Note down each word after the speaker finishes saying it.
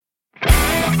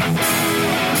Hello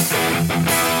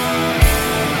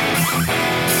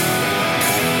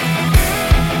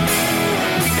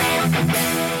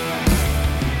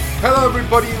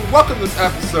everybody, and welcome to this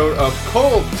episode of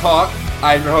Cold Talk.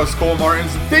 I'm your host, Cole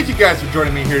Martins, and thank you guys for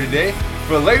joining me here today.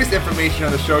 For the latest information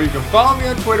on the show, you can follow me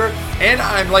on Twitter,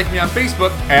 and like me on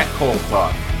Facebook at Cold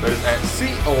Talk. That is at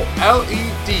COLEDTALK.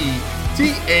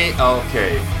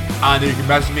 On there you can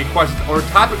message me questions or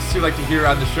topics you'd like to hear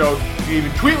on the show. You can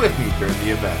even tweet with me during the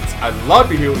events. I'd love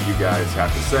to hear what you guys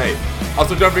have to say.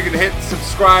 Also, don't forget to hit the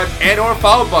subscribe and or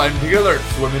follow button to get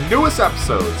alerts when the newest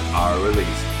episodes are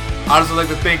released. I'd also like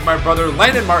to thank my brother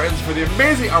Landon Martins for the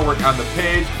amazing artwork on the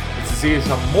page. And to see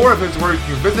some more of his work,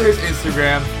 you can visit his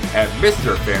Instagram at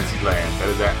Mr. Fancyland. That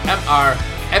is at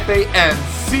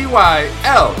MrFancylan.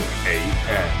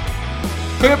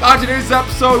 Coming up on today's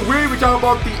episode, we're going to be talking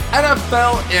about the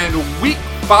NFL in Week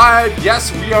 5.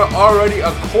 Yes, we are already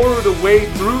a quarter of the way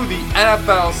through the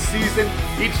NFL season.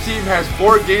 Each team has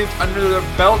 4 games under their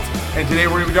belt. And today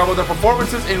we're going to be talking about their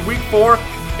performances in Week 4.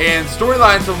 And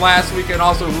storylines from last week, and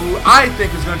also who I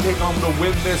think is going to take home the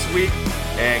win this week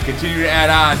and continue to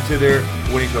add on to their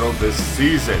winning total this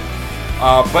season.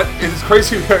 But it's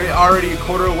crazy, we're already a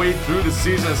quarter away through the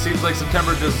season. It seems like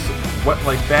September just went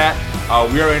like that.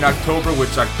 We are in October,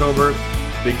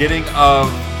 beginning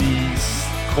of the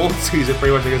cold season,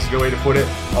 pretty much, I guess is a good way to put it.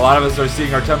 A lot of us are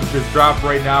seeing our temperatures drop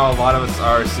right now. A lot of us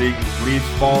are seeing leaves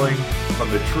falling from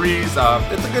the trees. It's a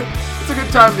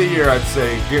good time of the year, I'd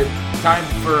say. Good time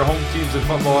for home teams in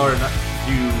football, and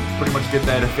you pretty much get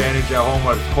that advantage at home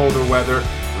with colder weather.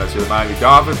 Unless you're the Miami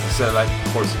Dolphins, instead of that,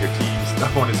 of course, your team's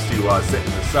bonus to sit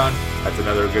in the sun. That's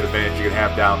another good advantage you can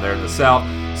have down there in the south.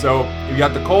 So you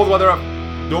got the cold weather up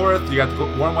north, you got the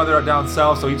warm weather up down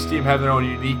south. So each team has their own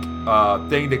unique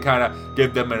thing to kind of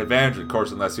give them an advantage, of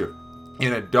course, unless you're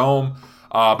in a dome.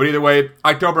 But either way,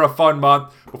 October, a fun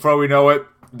month. Before we know it,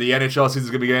 the NHL season is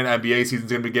going to begin. NBA season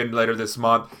is going to begin later this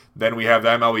month. Then we have the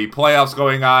MLB playoffs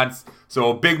going on.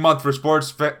 So a big month for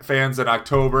sports fans in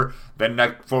October. Then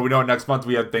before we know it, next month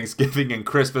we have Thanksgiving and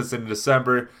Christmas in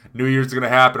December. New Year's is going to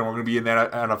happen, and we're going to be in the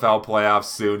NFL playoffs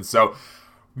soon. So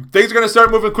things are going to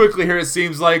start moving quickly here, it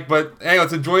seems like. But hey,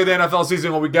 let's enjoy the NFL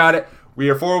season while we got it. We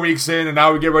are 4 weeks in, and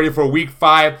now we get ready for Week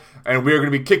 5. And we are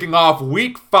going to be kicking off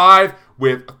Week 5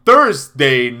 with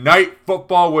Thursday Night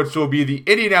Football, which will be the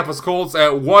Indianapolis Colts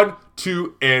at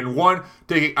 1-2-1,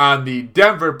 taking on the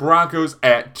Denver Broncos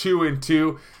at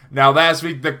 2-2. Now, last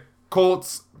week, the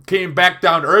Colts came back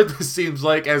down to earth, it seems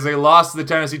like, as they lost to the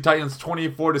Tennessee Titans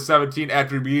 24-17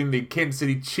 after beating the Kansas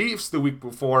City Chiefs the week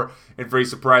before in very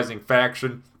surprising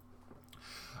fashion.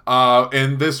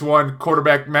 In this one,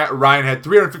 quarterback Matt Ryan had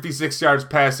 356 yards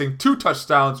passing, 2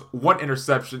 touchdowns, 1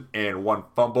 interception, and 1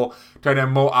 fumble. Tight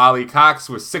end Mo Ali Cox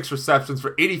with 6 receptions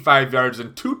for 85 yards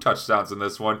and 2 touchdowns in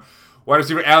this one. Wide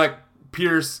receiver Alec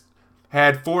Pierce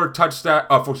had 4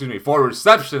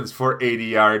 receptions for 80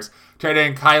 yards. Tight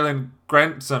end Kylan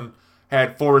Granson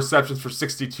had 4 receptions for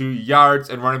 62 yards,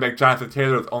 and running back Jonathan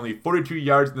Taylor with only 42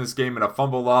 yards in this game and a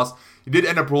fumble loss. He did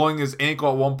end up rolling his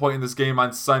ankle at one point in this game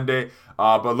on Sunday,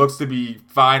 but looks to be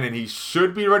fine, and he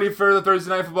should be ready for the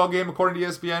Thursday Night Football game, according to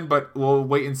ESPN, but we'll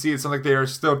wait and see. It sounds like they are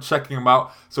still checking him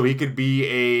out, so he could be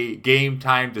a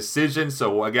game-time decision.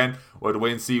 So, again, we'll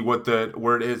wait and see what the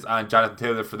word is on Jonathan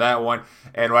Taylor for that one.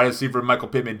 And wide receiver Michael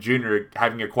Pittman Jr.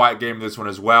 having a quiet game in this one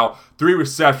as well. 3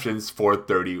 receptions for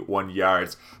 31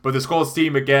 yards. But this Colts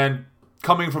team, again,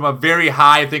 coming from a very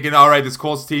high, thinking, all right, this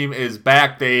Colts team is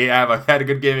back. They have had a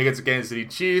good game against the Kansas City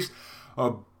Chiefs.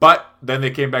 But then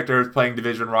they came back to earth playing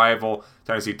division rival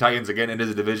Tennessee Titans. Again, it is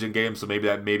a division game, so maybe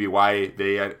that may be why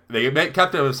they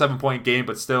kept it a 7-point game,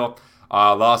 but still,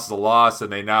 loss is a loss,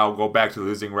 and they now go back to the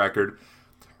losing record.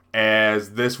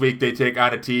 As this week they take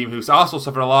on a team who's also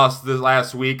suffered a loss this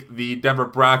last week, the Denver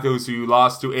Broncos, who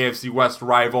lost to AFC West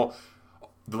rival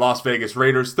the Las Vegas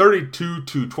Raiders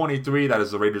 32-23. That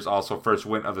is the Raiders' also first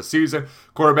win of the season.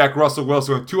 Quarterback Russell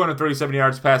Wilson with 237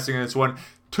 yards passing in this one,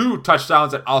 2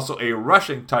 touchdowns and also a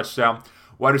rushing touchdown.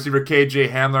 Wide receiver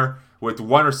KJ Hamler with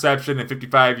 1 reception and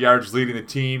 55 yards leading the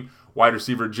team. Wide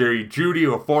receiver Jerry Jeudy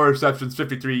with 4 receptions,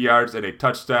 53 yards and a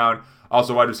touchdown.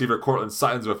 Also wide receiver Cortland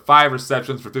Sutton with 5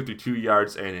 receptions for 52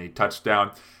 yards and a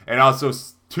touchdown. And also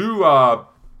 2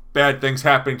 bad things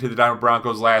happening to the Denver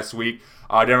Broncos last week.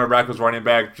 Denver Broncos running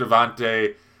back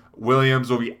Javonte Williams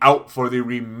will be out for the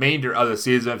remainder of the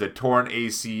season with a torn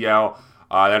ACL.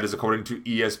 That is according to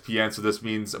ESPN, so this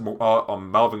means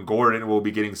Melvin Gordon will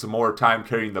be getting some more time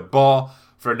carrying the ball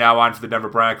from now on for the Denver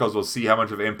Broncos. We'll see how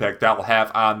much of an impact that will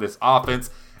have on this offense.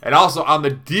 And also on the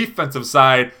defensive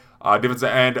side, defensive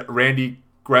end Randy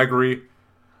Gregory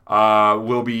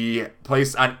will be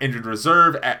placed on injured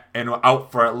reserve and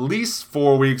out for at least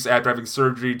 4 weeks after having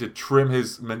surgery to trim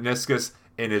his meniscus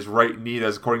in his right knee.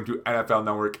 That's according to NFL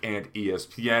Network and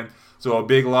ESPN. So a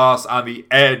big loss on the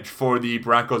edge for the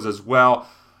Broncos as well.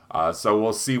 So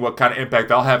we'll see what kind of impact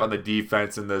they'll have on the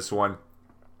defense in this one.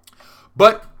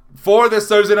 But for this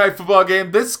Thursday night football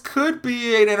game, this could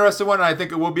be an interesting one. I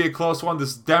think it will be a close one.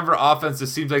 This Denver offense, it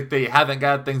seems like they haven't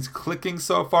got things clicking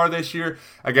so far this year.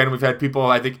 Again, we've had people,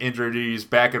 I think, injuries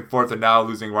back and forth, and now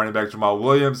losing running back Jamal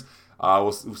Williams.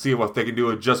 We'll see what they can do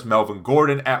with just Melvin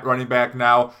Gordon at running back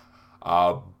now.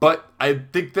 But I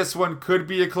think this one could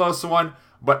be a close one.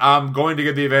 But I'm going to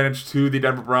give the advantage to the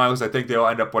Denver Broncos. I think they'll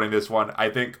end up winning this one. I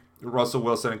think Russell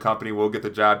Wilson and company will get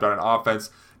the job done on offense.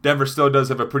 Denver still does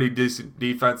have a pretty decent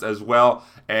defense as well.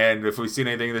 And if we've seen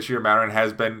anything this year, Marin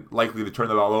has been likely to turn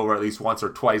the ball over at least once or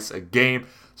twice a game.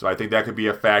 So I think that could be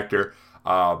a factor.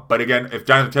 But again, if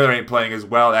Jonathan Taylor ain't playing as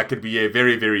well, that could be a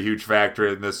very, very huge factor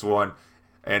in this one.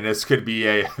 And this could be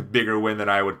a bigger win than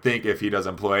I would think if he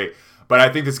doesn't play. But I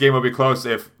think this game will be close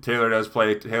if Taylor does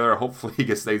play. Taylor hopefully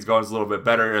gets things going a little bit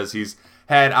better as he's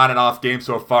had on and off games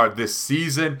so far this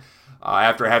season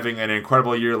after having an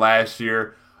incredible year last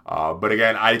year. But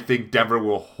again, I think Denver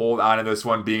will hold on to this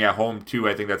one, being at home too.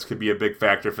 I think that could be a big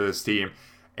factor for this team.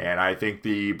 And I think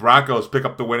the Broncos pick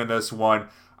up the win in this one.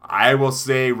 I will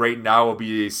say right now will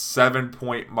be a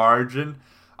 7-point margin.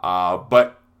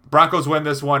 But Broncos win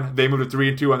this one. They move to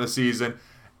 3-2 on the season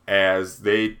as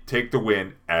they take the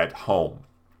win at home.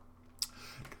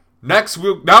 Next,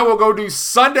 we'll go to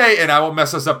Sunday, and I won't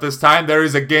mess us up this time. There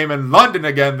is a game in London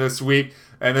again this week.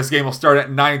 And this game will start at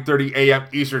 9:30 a.m.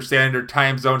 Eastern Standard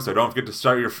Time Zone. So don't forget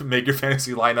to make your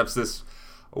fantasy lineups this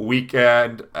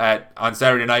weekend on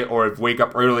Saturday night, or wake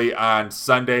up early on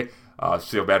Sunday.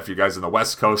 Feel bad for you guys on the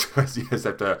West Coast because you guys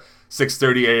have to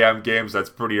 6:30 a.m. games. That's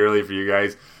pretty early for you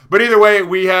guys. But either way,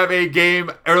 we have a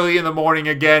game early in the morning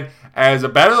again as a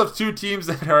battle of two teams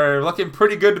that are looking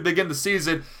pretty good to begin the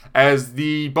season. As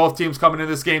both teams coming in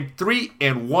this game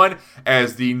 3-1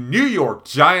 as the New York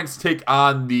Giants take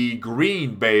on the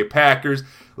Green Bay Packers.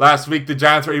 Last week, the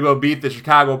Giants were able to beat the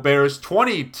Chicago Bears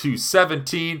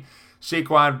 20-17.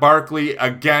 Saquon Barkley,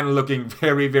 again, looking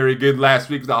very, very good last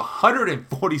week with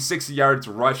 146 yards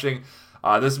rushing.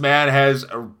 This man has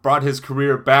brought his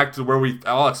career back to where we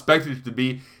all expected it to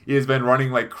be. He has been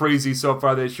running like crazy so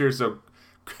far this year, so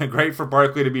great for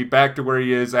Barkley to be back to where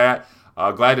he is at.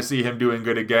 Glad to see him doing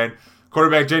good again.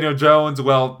 Quarterback Daniel Jones,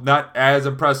 well, not as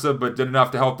impressive, but did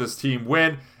enough to help this team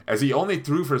win, as he only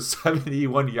threw for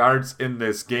 71 yards in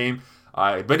this game.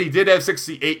 But he did have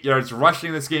 68 yards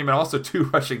rushing this game and also 2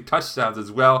 rushing touchdowns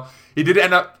as well. He did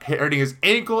end up hurting his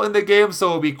ankle in the game, so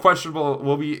it'll be questionable.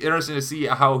 Will be interesting to see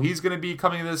how he's going to be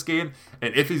coming in this game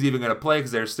and if he's even going to play,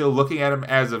 because they're still looking at him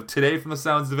as of today from the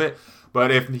sounds of it.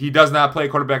 But if he does not play,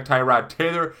 quarterback Tyrod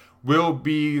Taylor will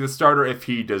be the starter if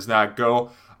he does not go.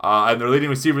 And their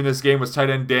leading receiver in this game was tight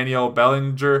end Daniel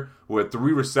Bellinger with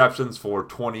 3 receptions for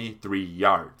 23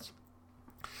 yards.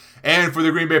 And for the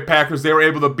Green Bay Packers, they were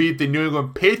able to beat the New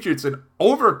England Patriots in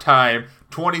overtime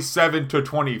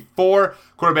 27-24.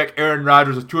 Quarterback Aaron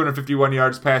Rodgers with 251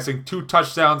 yards passing, 2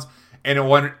 touchdowns, and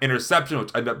 1 interception,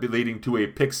 which ended up leading to a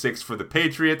pick 6 for the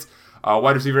Patriots.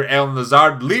 Wide receiver Allen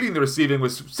Lazard leading the receiving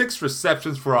with 6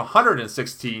 receptions for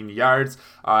 116 yards.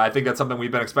 I think that's something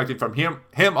we've been expecting from him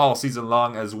all season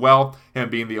long as well. Him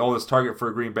being the oldest target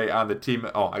for Green Bay on the team.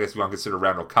 Oh, I guess we want to consider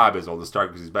Randall Cobb his oldest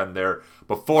target because he's been there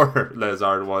before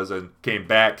Lazard was and came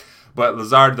back. But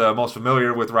Lazard, the most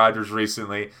familiar with Rodgers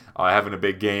recently, having a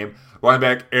big game. Running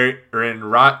back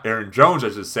Aaron Jones, I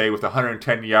should say, with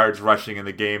 110 yards rushing in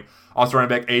the game. Also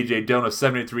running back A.J. Dillon with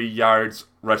 73 yards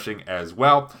rushing as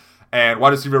well. And wide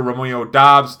receiver Romeo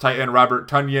Doubs, tight end Robert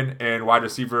Tonyan, and wide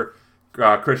receiver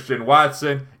Christian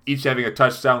Watson, each having a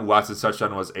touchdown. Watson's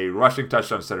touchdown was a rushing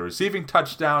touchdown instead of receiving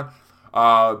touchdown.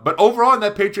 But overall in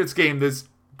that Patriots game, this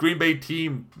Green Bay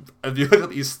team, if you look at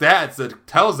these stats, it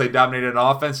tells they dominated an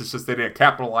offense. It's just they didn't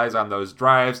capitalize on those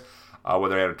drives,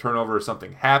 whether they had a turnover or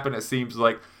something happened, it seems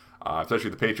like. Especially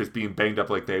the Patriots being banged up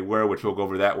like they were, which we'll go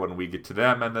over that when we get to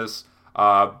them in this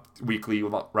weekly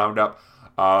roundup.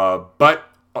 But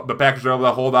the Packers were able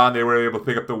to hold on. They were able to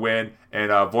pick up the win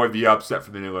and avoid the upset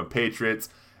from the New England Patriots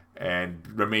and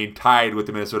remain tied with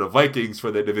the Minnesota Vikings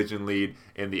for the division lead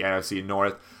in the NFC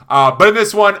North. But in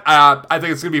this one, I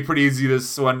think it's going to be pretty easy,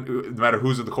 this one, no matter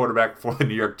who's the quarterback for the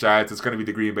New York Giants. It's going to be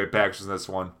the Green Bay Packers in this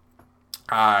one.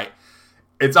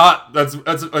 Let's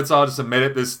all just admit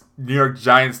it. This New York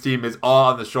Giants team is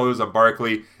all on the shoulders of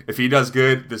Barkley. If he does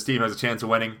good, this team has a chance of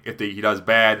winning. If he does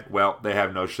bad, well, they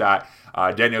have no shot.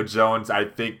 Daniel Jones, I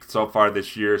think so far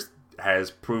this year,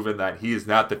 has proven that he is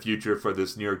not the future for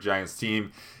this New York Giants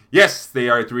team. Yes, they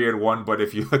are 3-1, but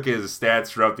if you look at his stats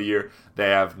throughout the year, they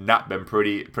have not been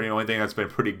pretty. The only thing that's been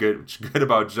pretty good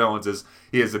about Jones is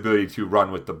he has the ability to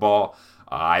run with the ball.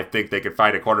 I think they could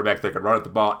find a quarterback that can run with the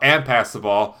ball and pass the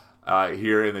ball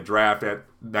here in the draft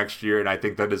next year, and I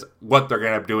think that is what they're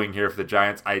going to end up doing here for the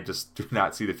Giants. I just do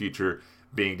not see the future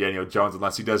being Daniel Jones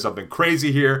unless he does something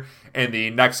crazy here in the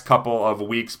next couple of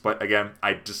weeks. But again,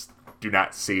 I just do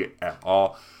not see it at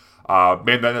all. And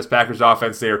then this Packers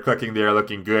offense, they are clicking, they are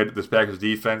looking good. This Packers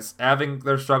defense having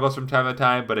their struggles from time to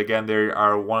time, but again, they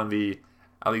are one of the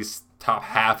at least top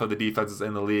half of the defenses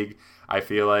in the league, I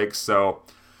feel like. So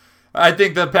I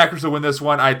think the Packers will win this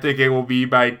one. I think it will be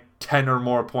by 10 or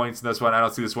more points in this one. I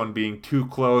don't see this one being too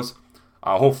close.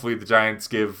 Hopefully the Giants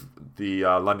give the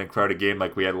London crowd a game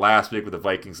like we had last week with the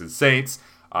Vikings and Saints.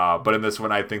 But in this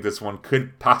one, I think this one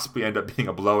could possibly end up being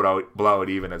a blowout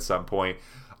even at some point.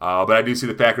 But I do see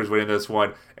the Packers winning this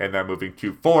one and then moving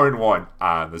to 4-1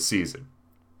 on the season.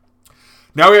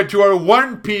 Now we head to our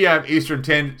 1 p.m.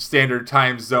 Eastern Standard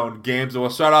Time Zone games. We'll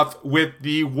start off with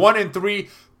the 1-3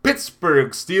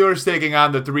 Pittsburgh Steelers taking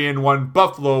on the 3-1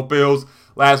 Buffalo Bills.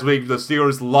 Last week, the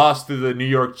Steelers lost to the New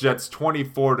York Jets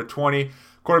 24-20.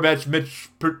 Quarterback Mitch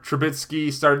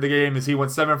Trubisky started the game as he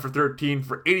went 7 for 13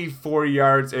 for 84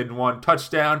 yards and 1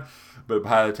 touchdown. But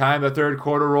by the time the third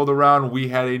quarter rolled around, we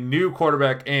had a new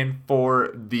quarterback in for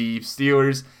the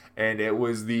Steelers, and it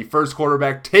was the first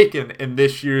quarterback taken in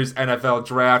this year's NFL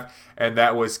draft, and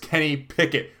that was Kenny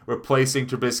Pickett, replacing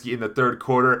Trubisky in the third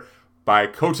quarter by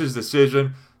coach's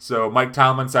decision. So Mike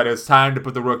Tomlin said it's time to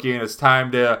put the rookie in, it's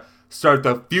time to start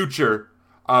the future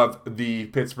of the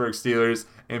Pittsburgh Steelers.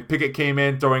 And Pickett came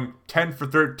in throwing 10 for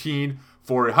 13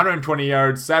 for 120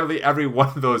 yards. Sadly, every one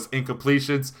of those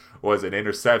incompletions was an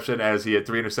interception, as he had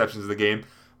 3 interceptions in the game.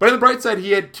 But on the bright side,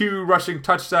 he had 2 rushing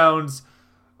touchdowns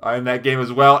in that game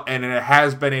as well. And it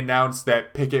has been announced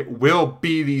that Pickett will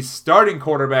be the starting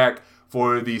quarterback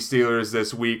for the Steelers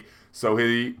this week. So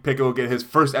Pickett will get his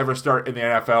first ever start in the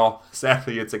NFL.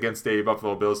 Sadly, it's against a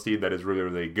Buffalo Bills team that is really,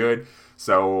 really good.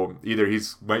 So either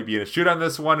might be in a shoot on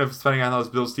this one, depending on how this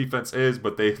Bills defense is,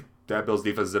 but that Bills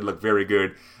defense did look very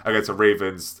good against the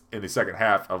Ravens in the second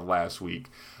half of last week.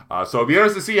 So it'll be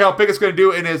interesting to see how Pickett's going to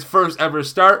do in his first ever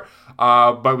start.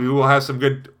 But we will have some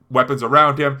good weapons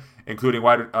around him, including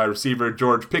wide receiver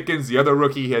George Pickens, the other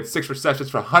rookie. He had 6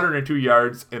 receptions for 102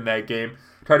 yards in that game.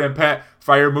 Tight end Pat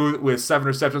Freiermuth with 7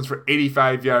 receptions for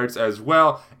 85 yards as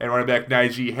well. And running back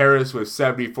Najee Harris with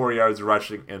 74 yards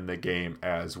rushing in the game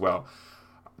as well.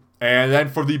 And then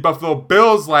for the Buffalo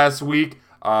Bills last week,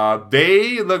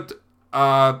 they looked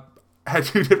like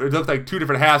 2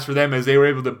 different halves for them, as they were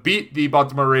able to beat the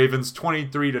Baltimore Ravens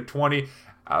 23-20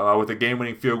 with a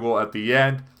game-winning field goal at the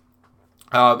end.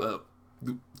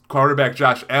 Quarterback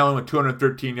Josh Allen with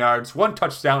 213 yards, 1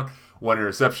 touchdown, 1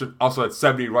 interception. Also had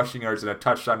 70 rushing yards and a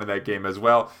touchdown in that game as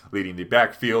well, leading the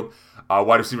backfield.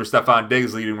 Wide receiver Stephon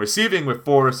Diggs leading receiving with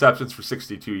 4 receptions for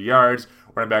 62 yards.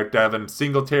 Running back Devin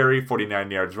Singletary,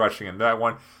 49 yards rushing in that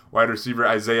one. Wide receiver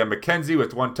Isaiah McKenzie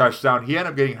with 1 touchdown. He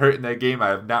ended up getting hurt in that game. I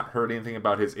have not heard anything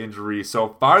about his injury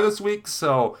so far this week,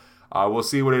 so we'll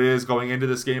see what it is going into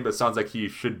this game, but it sounds like he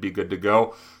should be good to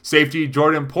go. Safety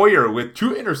Jordan Poyer with 2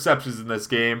 interceptions in this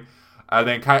game.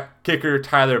 Then kicker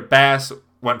Tyler Bass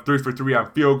went 3 for 3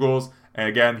 on field goals. And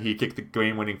again, he kicked the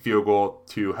game-winning field goal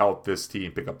to help this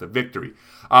team pick up the victory.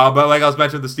 But like I was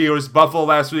mentioning, the Steelers, Buffalo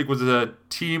last week was a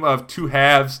team of 2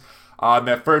 halves. In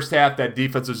that first half, that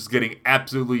defense was just getting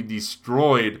absolutely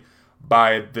destroyed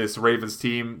by this Ravens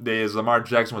team. As Lamar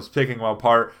Jackson was picking them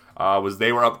apart,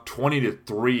 they were up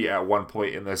 20-3 at one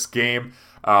point in this game.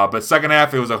 But second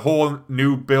half, it was a whole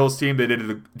new Bills team. They did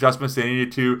the adjustments they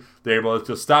needed to. They were able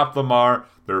to stop Lamar.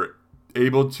 They're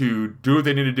able to do what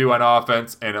they need to do on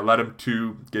offense, and it led them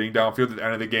to getting downfield at the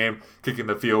end of the game, kicking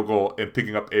the field goal, and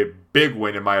picking up a big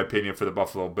win, in my opinion, for the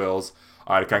Buffalo Bills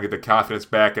to kind of get the confidence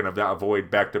back and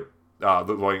avoid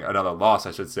another loss,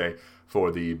 I should say,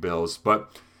 for the Bills.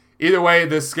 But either way,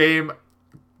 this game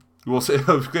we'll see, it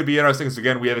could be interesting because,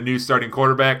 again, we have a new starting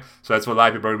quarterback, so that's what a lot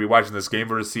of people are going to be watching this game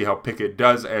for, to see how Pickett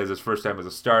does as his first time as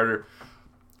a starter.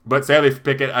 But sadly for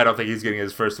Pickett, I don't think he's getting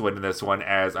his first win in this one,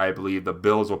 as I believe the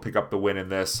Bills will pick up the win in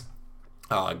this.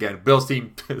 Again, Bills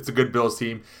team, it's a good Bills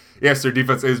team. Yes, their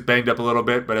defense is banged up a little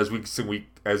bit, but as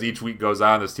each week goes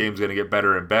on, this team's going to get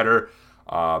better and better.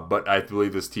 But I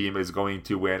believe this team is going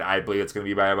to win. I believe it's going to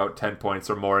be by about 10 points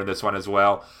or more in this one as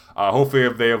well. Hopefully,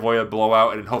 if they avoid a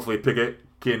blowout, and hopefully Pickett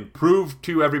can prove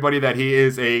to everybody that he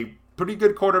is a pretty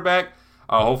good quarterback.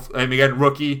 And again,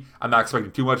 rookie, I'm not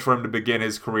expecting too much for him to begin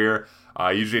his career.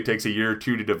 Usually it takes a year or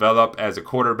 2 to develop as a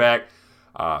quarterback.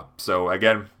 So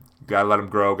again, gotta let him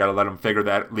grow, gotta let him figure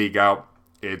that league out.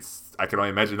 I can only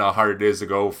imagine how hard it is to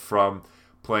go from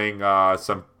playing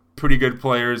some pretty good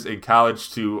players in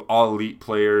college to all elite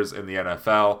players in the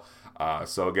NFL.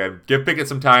 So again, give Pickett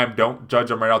some time. Don't judge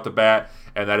him right out the bat.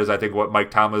 And that is, I think, what Mike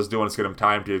Tomlin is doing. Is get him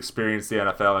time to experience the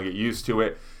NFL and get used to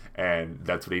it. And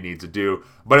that's what he needs to do.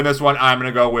 But in this one, I'm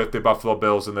going to go with the Buffalo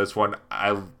Bills in this one.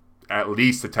 At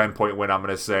least a 10-point win, I'm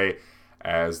going to say,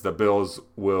 as the Bills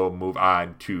will move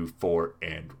on to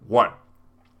 4-1.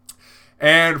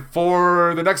 And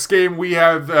for the next game, we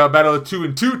have a battle of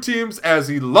 2-2 teams as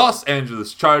the Los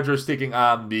Angeles Chargers taking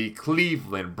on the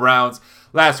Cleveland Browns.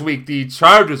 Last week, the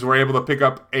Chargers were able to pick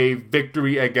up a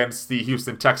victory against the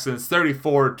Houston Texans,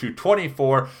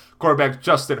 34-24. Quarterback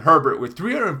Justin Herbert with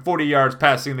 340 yards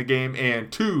passing the game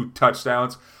and 2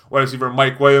 touchdowns. Wide receiver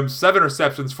Mike Williams, 7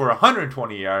 receptions for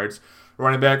 120 yards.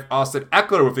 Running back Austin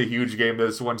Eckler with a huge game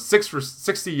this one, 6 for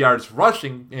 60 yards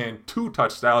rushing and 2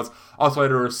 touchdowns. Also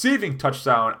had a receiving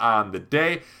touchdown on the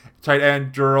day. Tight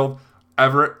end Gerald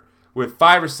Everett with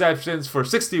 5 receptions for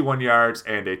 61 yards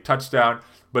and a touchdown.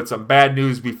 But some bad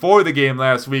news before the game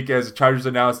last week as the Chargers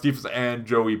announced defensive end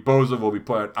Joey Bosa will be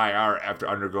put on IR after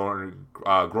undergoing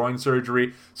groin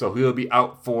surgery. So he'll be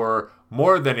out for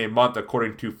more than a month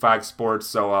according to Fox Sports.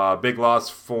 So big loss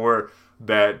for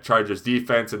that Chargers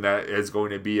defense, and that is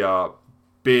going to be a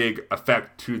big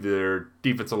effect to their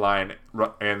defensive line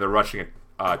and the rushing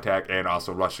attack and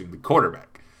also rushing the quarterback.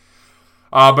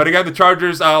 But again, the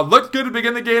Chargers looked good to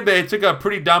begin the game. They took a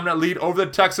pretty dominant lead over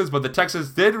the Texans, but the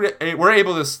Texans were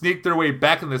able to sneak their way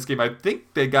back in this game. I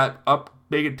think they got up,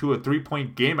 make it to a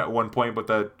 3-point game at one point, but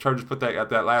the Chargers put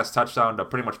that last touchdown to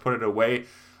pretty much put it away.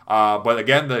 But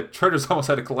again, the Chargers almost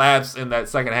had a collapse in that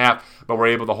second half, but were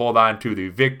able to hold on to the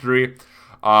victory.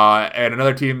 And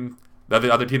another team,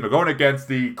 the other team they're going against,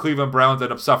 the Cleveland Browns,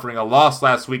 ended up suffering a loss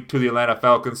last week to the Atlanta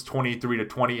Falcons,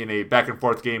 23-20 in a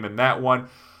back-and-forth game in that one.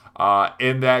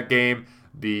 In that game,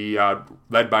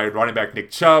 led by running back Nick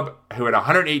Chubb, who had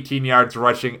 118 yards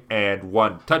rushing and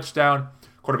 1 touchdown.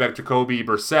 Quarterback Jacoby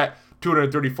Brissett,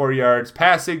 234 yards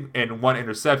passing and 1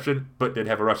 interception, but did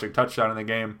have a rushing touchdown in the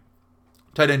game.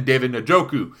 Tight end David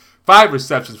Njoku, 5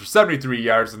 receptions for 73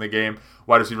 yards in the game.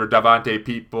 Wide receiver Davante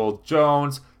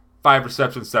People-Jones, 5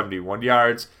 receptions, 71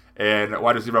 yards. And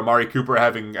wide receiver Amari Cooper,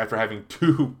 after having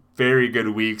 2 very good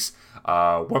weeks,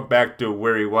 went back to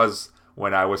where he was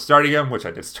when I was starting him, which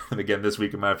I did start him again this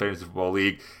week in my fantasy football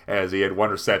league, as he had 1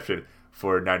 reception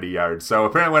for 90 yards. So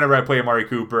apparently whenever I play Amari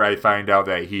Cooper, I find out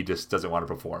that he just doesn't want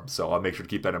to perform. So I'll make sure to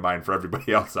keep that in mind for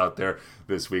everybody else out there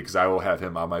this week, because I will have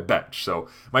him on my bench. So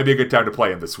might be a good time to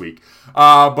play him this week.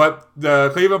 But the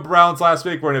Cleveland Browns last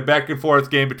week were in a back and forth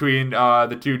game between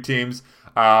the two teams.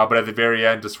 But at the very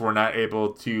end, just were not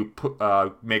able to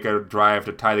make a drive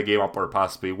to tie the game up or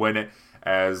possibly win it,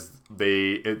 as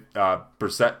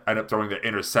Brissett ended up throwing the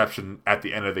interception at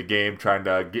the end of the game, trying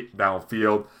to get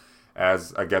downfield,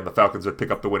 as, again, the Falcons would pick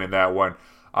up the win in that one.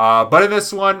 But in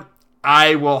this one,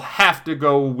 I will have to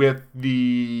go with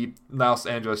the Los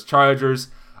Angeles Chargers.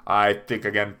 I think,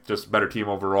 again, just a better team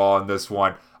overall in this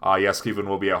one. Yes, Cleveland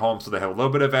will be at home, so they have a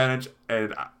little bit of advantage,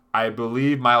 and I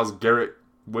believe Myles Garrett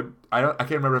I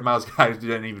can't remember if Myles, I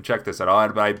didn't even check this at all,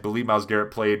 but I believe Myles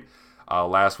Garrett played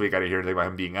last week. I didn't hear anything about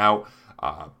him being out.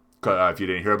 If you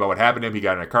didn't hear about what happened to him, he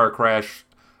got in a car crash.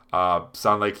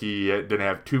 Sounded like he didn't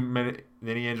have too many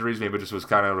injuries. Maybe just was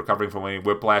kind of recovering from any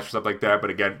whiplash or something like that.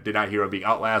 But again, did not hear him being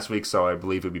out last week, so I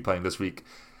believe he'll be playing this week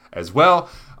as well.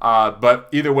 But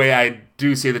either way, I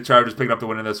do see the Chargers picking up the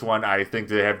win in this one. I think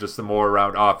they have just the more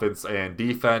around offense and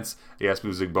defense. Yes,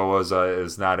 losing Bosa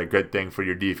is not a good thing for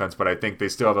your defense, but I think they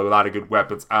still have a lot of good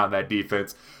weapons on that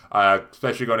defense,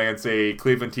 especially going against a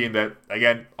Cleveland team that,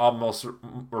 again, almost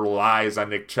relies on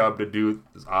Nick Chubb to do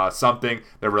something.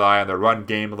 They rely on their run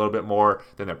game a little bit more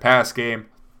than their pass game.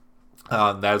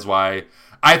 That is why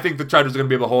I think the Chargers are going to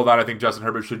be able to hold on. I think Justin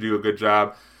Herbert should do a good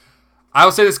job. I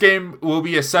will say this game will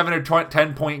be a 7 or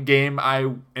 10-point game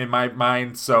in my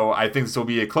mind, so I think this will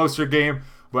be a closer game,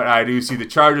 but I do see the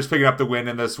Chargers picking up the win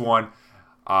in this one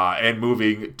and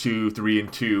moving to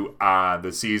 3-2 on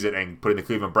the season and putting the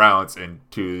Cleveland Browns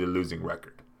into the losing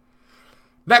record.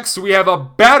 Next, we have a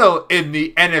battle in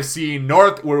the NFC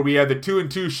North, where we have the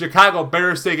 2-2 Chicago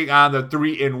Bears taking on the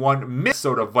 3-1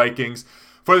 Minnesota Vikings.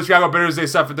 For the Chicago Bears, they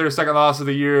suffered their second loss of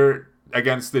the year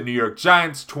against the New York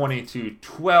Giants,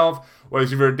 22-12. Wide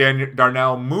receiver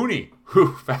Darnell Mooney,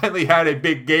 who finally had a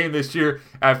big game this year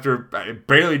after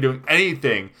barely doing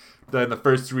anything in the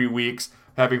first 3 weeks,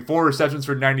 having 4 receptions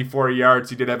for 94 yards.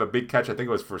 He did have a big catch. I think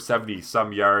it was for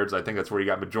 70-some yards. I think that's where he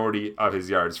got majority of his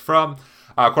yards from.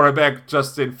 Quarterback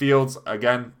Justin Fields,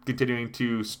 again, continuing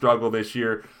to struggle this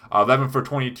year. 11 for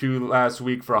 22 last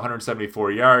week for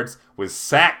 174 yards, was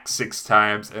sacked 6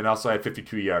 times, and also had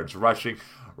 52 yards rushing.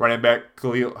 Running back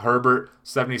Khalil Herbert,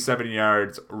 77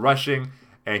 yards rushing.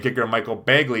 And kicker Michael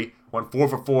Bagley went 4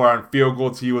 for 4 on field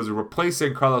goals. He was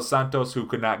replacing Carlos Santos, who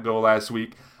could not go last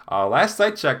week. Last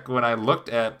I checked, when I looked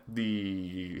at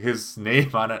his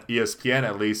name on ESPN,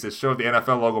 at least, it showed the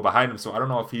NFL logo behind him. So I don't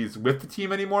know if he's with the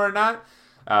team anymore or not.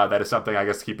 That is something I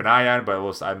guess to keep an eye on. But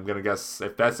I'm going to guess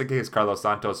if that's the case, Carlos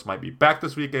Santos might be back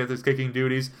this week at his kicking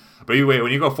duties. But anyway,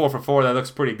 when you go 4 for 4, that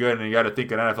looks pretty good. And you got to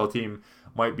think an NFL team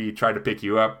might be trying to pick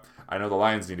you up. I know the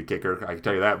Lions need a kicker, I can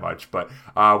tell you that much. But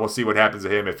we'll see what happens to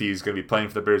him, if he's going to be playing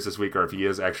for the Bears this week or if he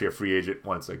is actually a free agent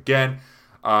once again.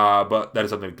 But that is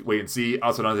something to wait and see.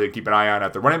 Also, another thing to keep an eye on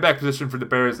at the running back position for the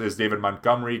Bears is David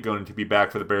Montgomery going to be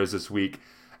back for the Bears this week,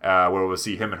 where we'll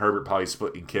see him and Herbert probably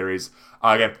splitting carries.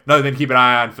 Again, another thing to keep an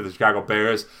eye on for the Chicago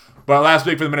Bears. But last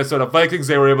week for the Minnesota Vikings,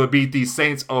 they were able to beat the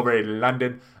Saints over in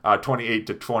London,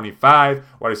 28-25. Wide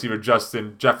receiver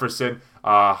Justin Jefferson,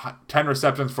 10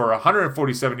 receptions for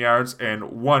 147 yards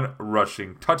and 1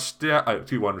 rushing touchdown.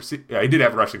 He did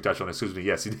have a rushing touchdown, excuse me.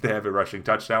 Yes, he did have a rushing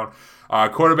touchdown.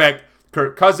 Quarterback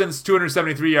Kirk Cousins,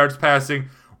 273 yards passing,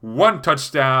 1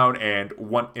 touchdown, and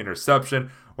 1 interception.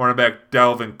 Running back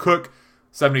Dalvin Cook,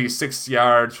 76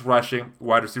 yards rushing.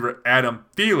 Wide receiver Adam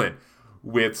Thielen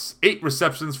with 8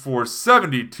 receptions for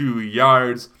 72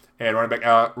 yards. And running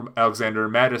back Alexander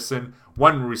Madison,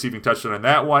 1 receiving touchdown in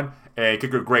that one. And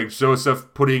kicker Greg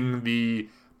Joseph putting the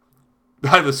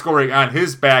scoring on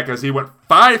his back as he went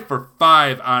 5 for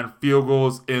 5 on field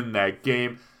goals in that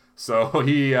game. So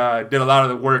he did a lot of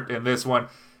the work in this one,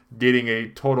 getting a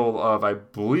total of, I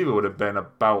believe it would have been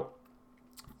about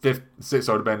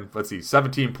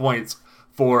 17 points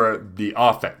for the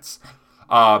offense.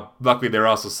 Luckily, they were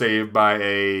also saved by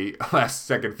a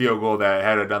last-second field goal that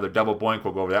had another double boink.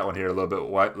 We'll go over that one here a little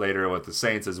bit later with the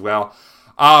Saints as well.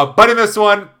 But in this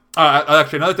one,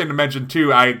 actually, another thing to mention,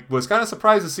 too, I was kind of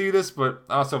surprised to see this, but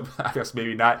also, I guess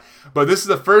maybe not. But this is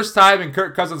the first time in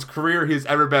Kirk Cousins' career he's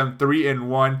ever been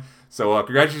 3-1. So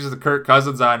congratulations to Kirk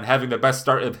Cousins on having the best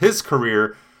start of his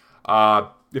career.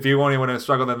 If he only would have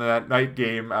struggled in that night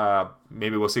game,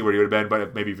 maybe we'll see where he would have been,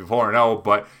 but maybe 4-0.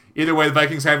 But either way, the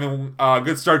Vikings having a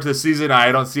good start to the season.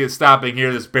 I don't see it stopping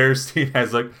here. This Bears team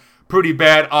has looked pretty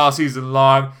bad all season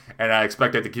long, and I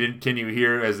expect that to continue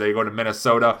here as they go to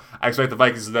Minnesota. I expect the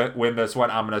Vikings to win this one.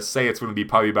 I'm going to say it's going to be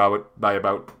probably by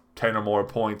about 10 or more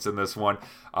points in this one.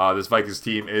 This Vikings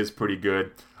team is pretty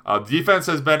good. The defense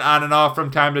has been on and off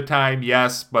from time to time,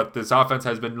 yes, but this offense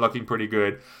has been looking pretty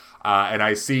good. And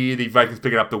I see the Vikings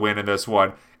picking up the win in this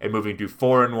one and moving to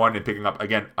 4-1 and picking up,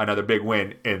 again, another big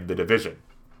win in the division.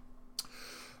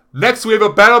 Next, we have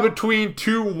a battle between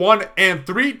 2, 1, and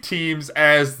 3 teams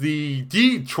as the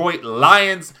Detroit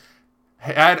Lions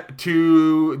head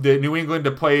to the New England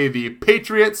to play the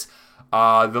Patriots.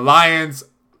 The Lions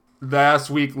last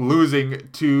week losing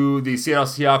to the Seattle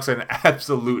Seahawks in an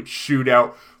absolute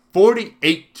shootout,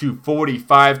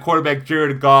 48-45. Quarterback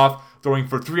Jared Goff throwing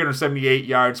for 378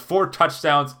 yards, 4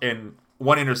 touchdowns, and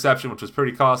 1 interception, which was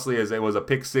pretty costly as it was a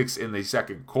pick 6 in the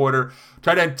second quarter.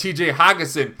 Tight end TJ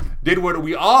Hockenson did what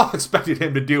we all expected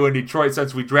him to do in Detroit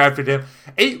since we drafted him.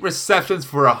 8 receptions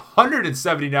for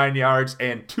 179 yards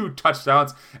and 2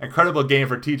 touchdowns. Incredible game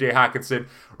for TJ Hockenson.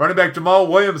 Running back Jamal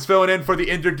Williams filling in for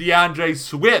the injured DeAndre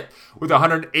Swift with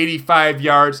 185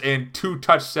 yards and 2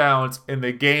 touchdowns in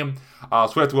the game.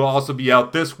 Swift will also be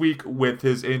out this week with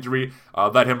his injury.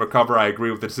 Let him recover. I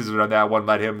agree with the decision on that one.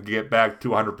 Let him get back to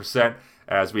 100%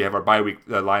 as we have our bye week.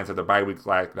 The Lions have their bye week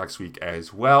next week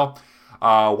as well.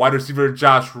 Wide receiver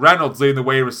Josh Reynolds leading the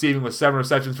way, receiving with 7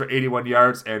 receptions for 81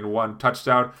 yards and 1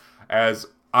 touchdown, as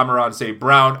Amon-Ra St.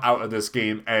 Brown out of this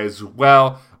game as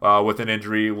well with an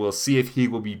injury. We'll see if he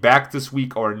will be back this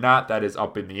week or not. That is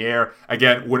up in the air.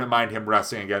 Again, wouldn't mind him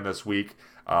resting again this week.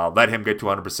 Let him get to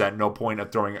 100%. No point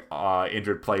of throwing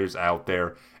injured players out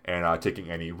there and taking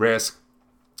any risk.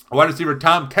 Wide receiver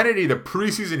Tom Kennedy, the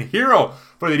preseason hero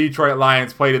for the Detroit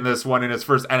Lions, played in this one in his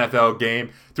first NFL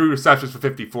game. 3 receptions for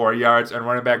 54 yards. And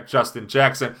running back Justin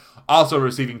Jackson also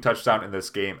receiving touchdown in this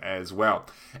game as well.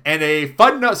 And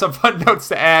some fun notes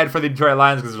to add for the Detroit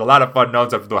Lions, because there's a lot of fun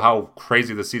notes after how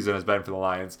crazy the season has been for the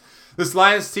Lions. This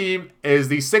Lions team is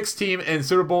the 6th team in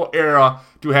Super Bowl era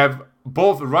to have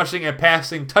both rushing and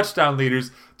passing touchdown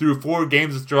leaders through 4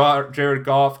 games with Jared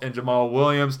Goff and Jamal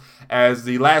Williams, as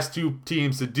the last 2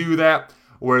 teams to do that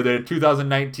were the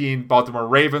 2019 Baltimore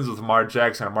Ravens with Lamar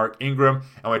Jackson and Mark Ingram,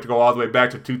 and we have to go all the way back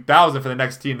to 2000 for the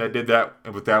next team that did that,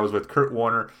 and that was with Kurt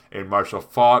Warner and Marshall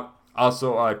Faulk.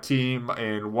 Also, a team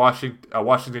in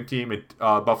Washington team and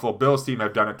Buffalo Bills team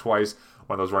have done it twice.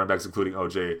 One of those running backs, including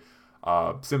O.J.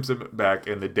 Simpson back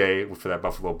in the day for that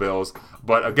Buffalo Bills.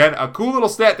 But again, a cool little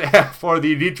stat to have for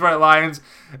the Detroit Lions.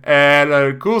 And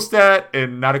a cool stat,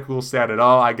 and not a cool stat at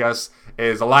all, I guess,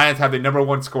 is the Lions have the number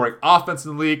one scoring offense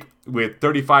in the league with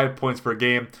 35 points per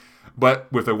game.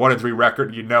 But with a 1-3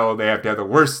 record, you know they have to have the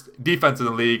worst defense in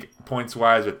the league,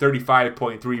 points-wise, with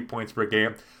 35.3 points per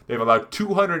game. They've allowed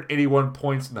 281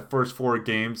 points in the first 4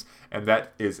 games, and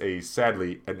that is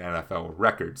sadly an NFL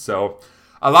record. So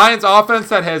a Lions offense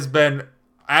that has been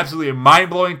absolutely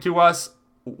mind-blowing to us,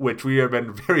 which we have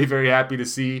been very, very happy to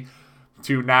see,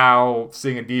 to now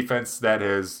seeing a defense that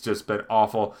has just been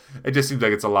awful. It just seems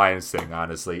like it's a Lions thing,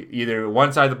 honestly. Either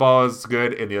one side of the ball is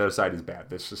good and the other side is bad.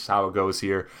 That's just how it goes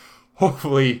here.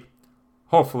 Hopefully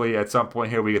at some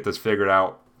point here we get this figured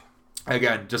out.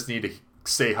 Again, just need to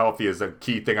stay healthy is the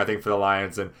key thing, I think, for the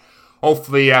Lions. And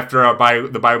hopefully after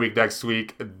the bye week next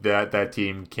week, that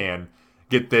team can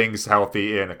get things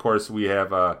healthy. And, of course, we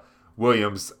have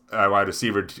Williams, wide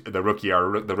receiver, the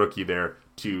rookie there,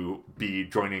 to be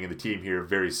joining in the team here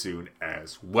very soon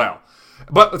as well.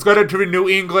 But let's go to New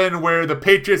England, where the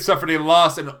Patriots suffered a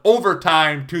loss in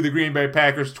overtime to the Green Bay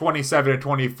Packers,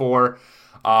 27-24.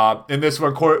 In this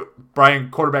one,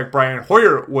 quarterback Brian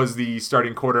Hoyer was the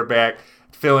starting quarterback,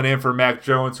 filling in for Mac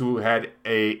Jones, who had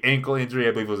a ankle injury.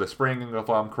 I believe it was a sprain ankle, if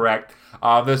I'm correct.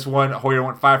 This one, Hoyer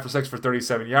went 5 for 6 for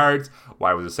 37 yards.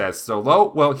 Why was the stats so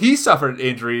low? Well, he suffered an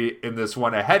injury in this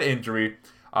one, a head injury,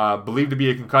 believed to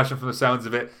be a concussion from the sounds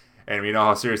of it. And we know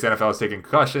how serious the NFL is taking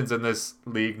concussions in this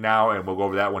league now, and we'll go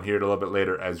over that one here a little bit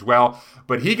later as well.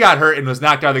 But he got hurt and was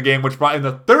knocked out of the game, which brought in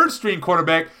the third-string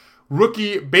quarterback,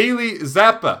 rookie Bailey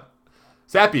Zappi,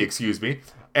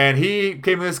 and he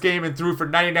came in this game and threw for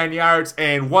 99 yards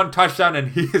and 1 touchdown,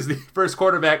 and he is the first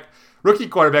rookie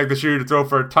quarterback this year to throw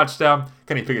for a touchdown.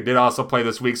 Kenny Pickett did also play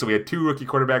this week, so we had 2 rookie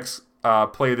quarterbacks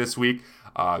play this week,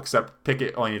 except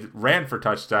Pickett only ran for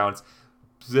touchdowns.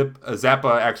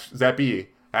 Zappi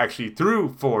actually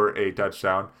threw for a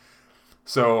touchdown.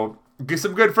 So get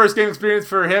some good first game experience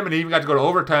for him, and he even got to go to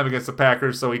overtime against the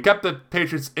Packers. So he kept the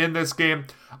Patriots in this game.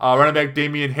 Running back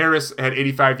Damian Harris had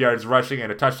 85 yards rushing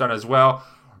and a touchdown as well.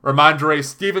 Ramondre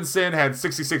Stevenson had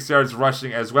 66 yards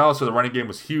rushing as well. So the running game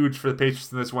was huge for the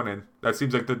Patriots in this one, and that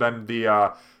seems like they've been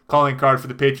the calling card for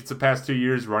the Patriots the past 2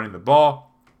 years, running the ball.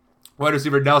 Wide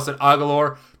receiver Nelson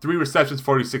Agholor, 3 receptions,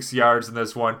 46 yards in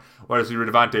this one. Wide receiver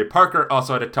Devontae Parker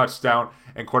also had a touchdown,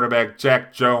 and quarterback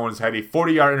Jack Jones had a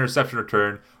 40-yard interception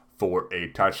return for a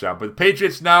touchdown. But the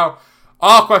Patriots now,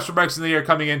 all question marks in the air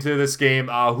coming into this game.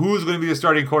 Who's going to be the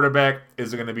starting quarterback?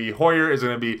 Is it going to be Hoyer? Is it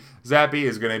going to be Zappi?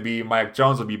 Is it going to be Mike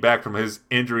Jones? Will be back from his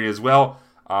injury as well.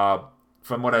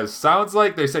 From what it sounds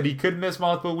like, they said he could miss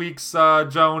multiple weeks,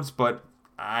 Jones, but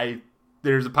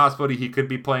there's a possibility he could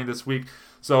be playing this week.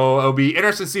 So it'll be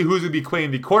interesting to see who's going to be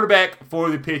playing the quarterback for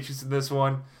the Patriots in this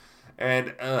one.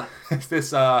 And this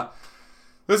is an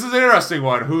interesting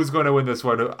one. Who's going to win this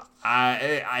one?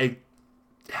 I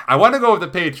want to go with the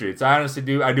Patriots. I honestly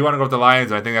do. I do want to go with the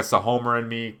Lions. I think that's the homer in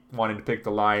me wanting to pick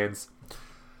the Lions.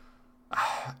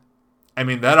 I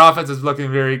mean, that offense is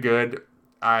looking very good.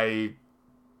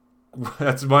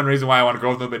 That's one reason why I want to go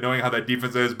with them, but knowing how that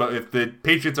defense is. But if the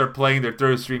Patriots are playing their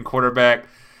third-string quarterback,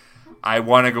 I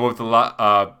want to go with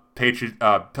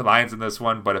the Lions in this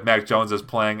one. But if Mac Jones is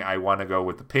playing, I want to go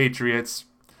with the Patriots.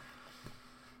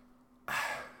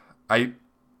 I'm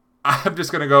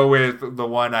just going to go with the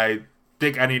one I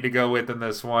think I need to go with in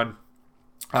this one.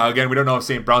 Again, we don't know if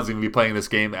St. Brown's going to be playing this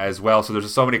game as well, so there's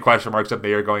just so many question marks up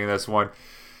there going in this one.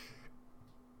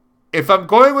 If I'm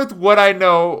going with what I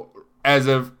know as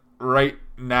of right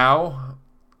now,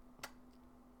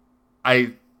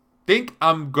 I think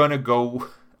I'm going to go...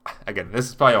 Again, this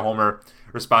is probably a homer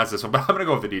response to this one, but I'm going to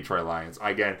go with the Detroit Lions.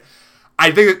 Again,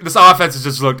 I think this offense has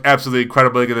just looked absolutely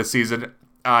incredibly good this season.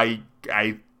 I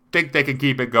think they can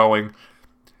keep it going.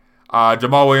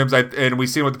 Jamal Williams, and we've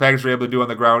seen what the Packers were able to do on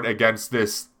the ground against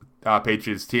this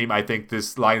Patriots team. I think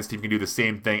this Lions team can do the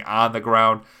same thing on the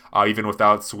ground, even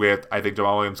without Swift. I think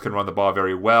Jamal Williams can run the ball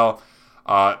very well.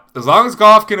 As long as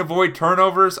Goff can avoid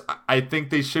turnovers, I think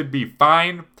they should be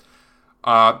fine.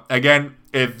 Again,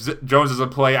 if Jones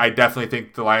doesn't play, I definitely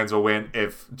think the Lions will win.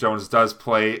 If Jones does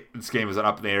play, this game is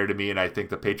up in the air to me, and I think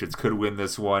the Patriots could win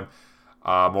this one.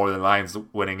 More than Lions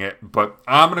winning it. But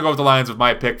I'm going to go with the Lions with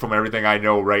my pick from everything I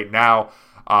know right now.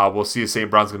 We'll see if St.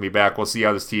 Brown's going to be back. We'll see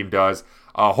how this team does.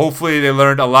 Hopefully they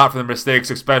learned a lot from their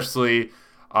mistakes, especially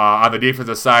on the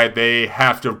defensive side. They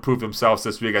have to prove themselves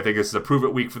this week. I think this is a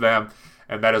prove-it week for them,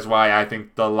 and that is why I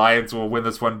think the Lions will win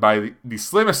this one by the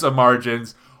slimmest of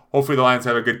margins. Hopefully the Lions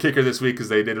have a good kicker this week because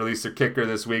they did release their kicker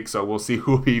this week. So we'll see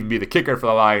who will even be the kicker for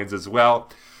the Lions as well.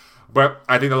 But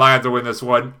I think the Lions will win this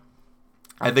one.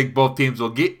 I think both teams will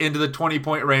get into the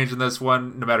 20-point range in this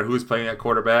one, no matter who's playing at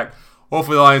quarterback.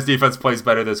 Hopefully the Lions defense plays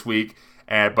better this week.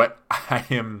 But I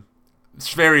am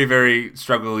very, very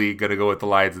strugglingly going to go with the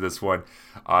Lions in this one.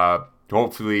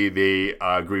 Hopefully they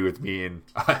agree with me and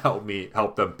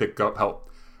help them pick up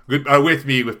with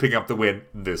me with picking up the win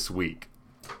this week.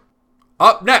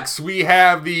 Up next, we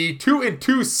have the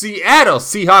 2-2 Seattle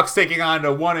Seahawks taking on the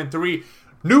 1-3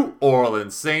 New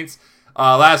Orleans Saints.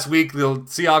 Last week, the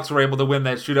Seahawks were able to win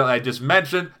that shootout I just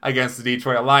mentioned against the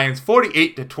Detroit Lions,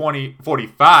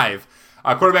 48-45.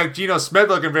 Quarterback Geno Smith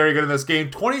looking very good in this game,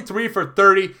 23 for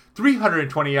 30,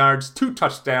 320 yards, 2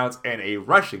 touchdowns, and a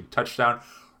rushing touchdown.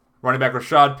 Running back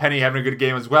Rashad Penny having a good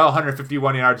game as well,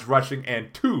 151 yards rushing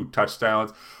and 2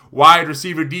 touchdowns. Wide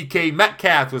receiver DK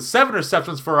Metcalf with 7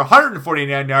 receptions for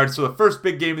 149 yards. So the first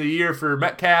big game of the year for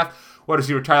Metcalf. Wide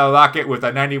receiver Tyler Lockett with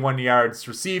 91 yards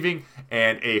receiving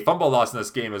and a fumble loss in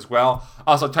this game as well.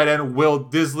 Also tight end Will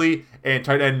Disley and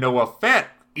tight end Noah Fant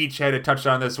each had a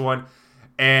touchdown on this one.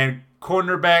 And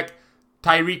cornerback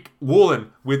Tyreek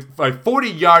Woolen with a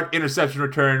 40-yard interception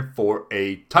return for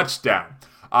a touchdown.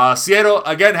 Seattle,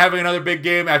 again, having another big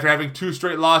game after having 2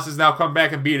 straight losses, now come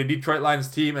back and beat a Detroit Lions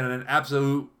team in an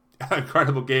absolute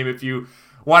incredible game, if you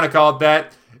want to call it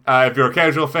that. If you're a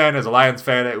casual fan, as a Lions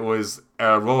fan, it was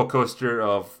a roller coaster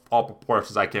of all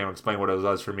proportions. I can't explain what it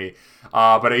was for me.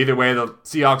 But either way, the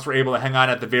Seahawks were able to hang on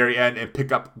at the very end and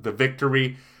pick up the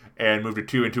victory and move to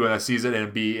 2-2 in the season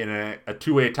and be in a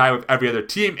two-way tie with every other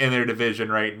team in their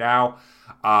division right now.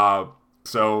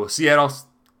 So Seattle's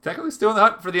technically still in the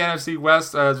hunt for the NFC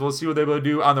West, as we'll see what they're able to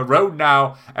do on the road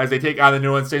now as they take on the New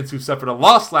Orleans Saints, who suffered a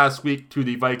loss last week to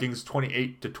the Vikings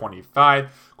 28-25.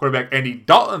 Quarterback Andy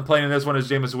Dalton playing in this one as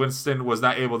Jameis Winston was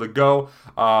not able to go.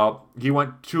 He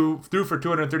went through for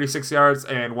 236 yards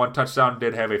and 1 touchdown,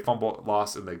 did have a fumble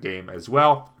loss in the game as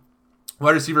well.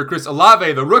 Wide receiver Chris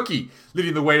Olave, the rookie,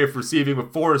 leading the way of receiving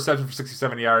with 4 receptions for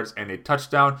 67 yards and a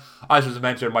touchdown. As was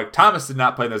mentioned, Mike Thomas did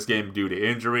not play in this game due to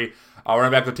injury.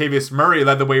 Running back Latavius Murray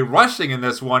led the way rushing in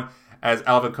this one, as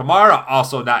Alvin Kamara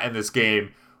also not in this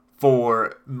game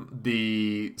for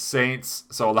the Saints.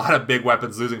 So a lot of big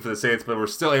weapons losing for the Saints, but we're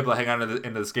still able to hang on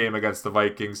into this game against the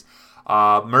Vikings.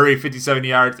 Murray, 57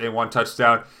 yards and 1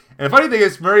 touchdown. And the funny thing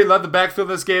is, Murray led the backfield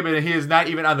in this game, and he is not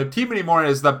even on the team anymore,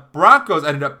 as the Broncos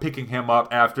ended up picking him up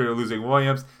after losing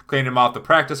Williams, cleaning him off the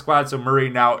practice squad. So Murray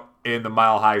now in the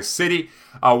Mile High City.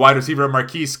 Wide receiver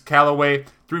Marquise Callaway,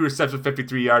 3 receptions,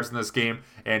 53 yards in this game.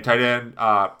 And tight end,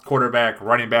 quarterback,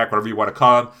 running back, whatever you want to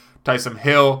call him, Taysom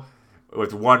Hill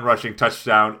with 1 rushing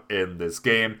touchdown in this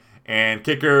game. And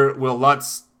kicker Will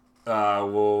Lutz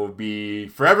will be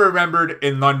forever remembered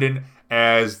in London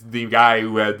as the guy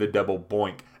who had the double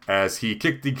boink, as he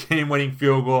kicked the game-winning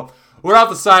field goal, went off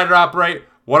the side upright,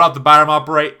 went off the bottom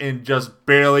upright, and just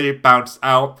barely bounced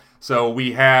out. So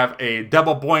we have a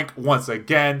double boink once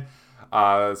again.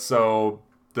 So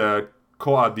the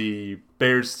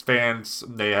Bears fans,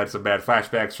 they had some bad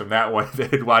flashbacks from that one. They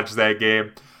had watched that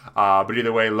game. But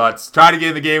either way, Lutz tried to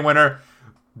get the game winner,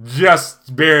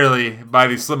 just barely by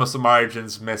the slimmest of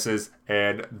margins, misses,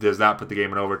 and does not put the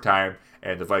game in overtime.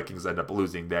 And the Vikings end up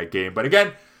losing that game. But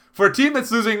again, for a team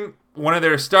that's losing one of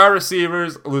their star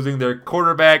receivers, losing their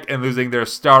quarterback, and losing their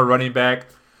star running back,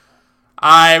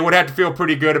 I would have to feel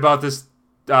pretty good about this.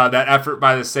 That effort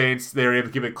by the Saints. They were able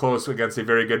to keep it close against a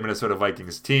very good Minnesota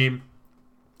Vikings team.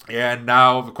 And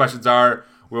now the questions are,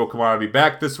 will Kamara be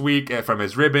back this week from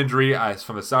his rib injury?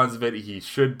 From the sounds of it, he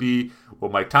should be. Will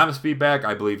Mike Thomas be back?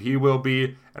 I believe he will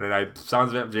be. And then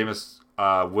sounds of it, Jameis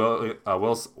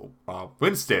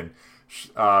Winston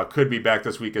could be back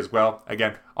this week as well.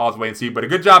 Again, I'll have to wait and see. But a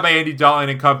good job by Andy Dalton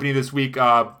and company this week,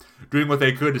 doing what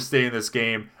they could to stay in this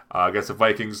game against the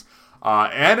Vikings.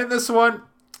 And in this one,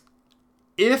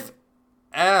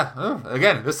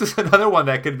 again, this is another one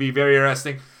that could be very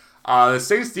interesting. The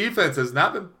Saints defense has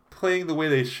not been playing the way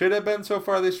they should have been so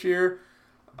far this year.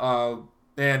 And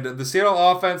the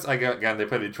Seattle offense, again, they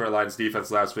played the Detroit Lions defense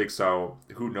last week, so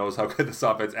who knows how good this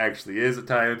offense actually is at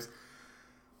times.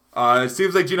 It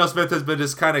seems like Geno Smith has been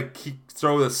just kind of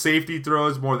throw the safety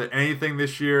throws more than anything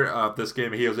this year. This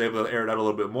game, he was able to air it out a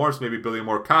little bit more, so maybe building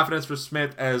more confidence for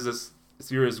Smith as this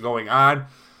year is going on.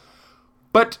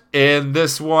 But in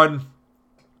this one,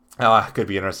 it could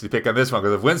be interesting to pick on this one,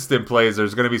 because if Winston plays,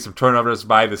 there's going to be some turnovers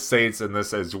by the Saints in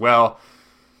this as well.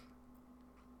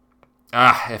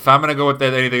 If I'm going to go with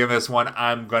anything in this one,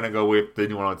 I'm going to go with the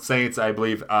New Orleans Saints. I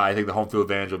think the home field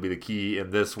advantage will be the key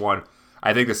in this one.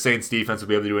 I think the Saints defense will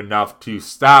be able to do enough to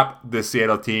stop the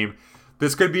Seattle team.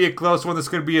 This could be a close one. This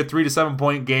could be a 3 to 7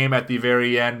 point game at the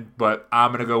very end, but I'm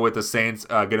going to go with the Saints.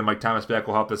 Getting Mike Thomas back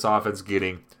will help this offense.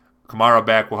 Getting Kamara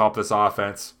back will help this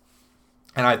offense.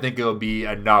 And I think it'll be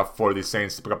enough for the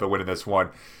Saints to pick up the win in this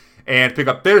one and pick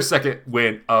up their second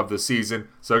win of the season.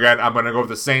 So again, I'm going to go with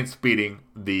the Saints beating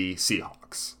the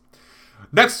Seahawks.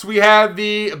 Next, we have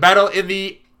the battle in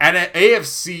the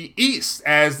AFC East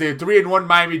as the 3-1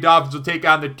 Miami Dolphins will take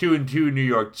on the 2-2 New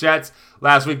York Jets.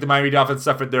 Last week, the Miami Dolphins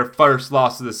suffered their first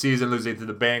loss of the season, losing to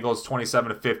the Bengals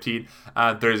 27-15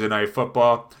 on Thursday Night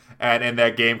Football. And in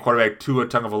that game, quarterback Tua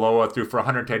Tagovailoa threw for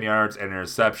 110 yards and an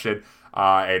interception.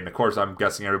 And of course, I'm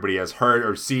guessing everybody has heard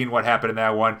or seen what happened in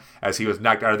that one as he was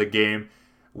knocked out of the game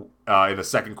in the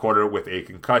second quarter with a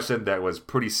concussion that was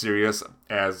pretty serious.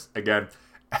 As again,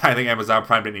 I think Amazon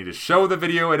Prime didn't need to show the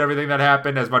video and everything that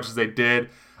happened as much as they did,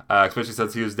 especially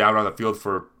since he was down on the field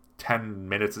for 10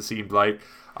 minutes, it seemed like.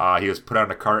 He was put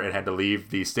on a cart and had to leave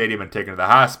the stadium and taken to the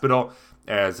hospital.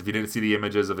 As if you didn't see the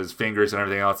images of his fingers and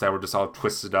everything else that were just all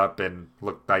twisted up and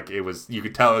looked like it was, you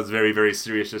could tell it was very, very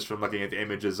serious just from looking at the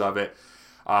images of it.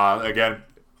 Again,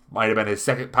 might have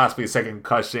been possibly his second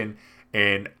concussion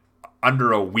in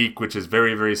under a week, which is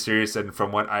very, very serious. And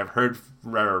from what I've heard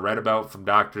or read about from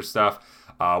doctor stuff,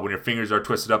 when your fingers are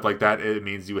twisted up like that, it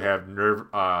means you have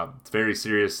very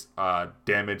serious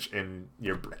damage in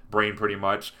your brain pretty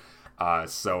much.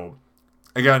 So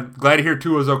again, glad to hear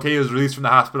Tua was okay. He was released from the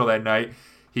hospital that night.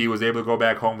 He was able to go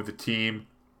back home with the team.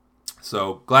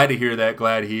 So glad to hear that.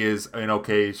 Glad he is in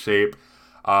okay shape.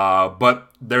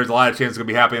 But there's a lot of chances going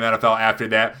to be happening in the NFL after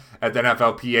that. At the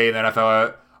NFLPA and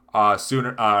the NFL soon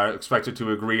are expected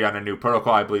to agree on a new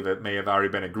protocol. I believe it may have already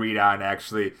been agreed on,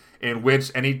 actually, in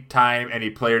which any time any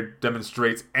player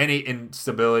demonstrates any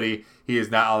instability, he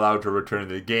is not allowed to return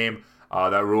to the game.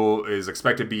 That rule is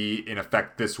expected to be in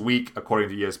effect this week, according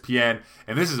to ESPN,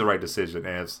 and this is the right decision.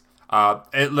 As a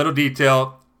little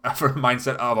detail for the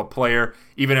mindset of a player,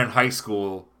 even in high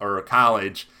school or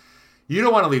college, you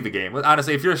don't want to leave the game.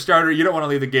 Honestly, if you're a starter, you don't want to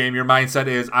leave the game. Your mindset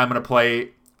is, I'm going to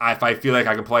play. If I feel like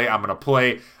I can play, I'm going to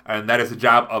play, and that is the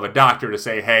job of a doctor to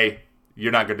say, hey,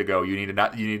 you're not good to go. You need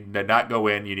to not go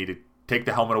in. You need to take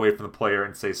the helmet away from the player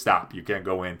and say, stop. You can't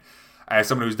go in. As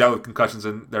someone who's dealt with concussions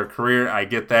in their career, I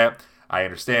get that. I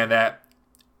understand that.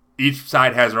 Each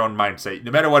side has their own mindset.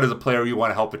 No matter what, as a player, you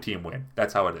want to help the team win.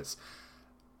 That's how it is.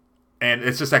 And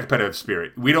it's just that competitive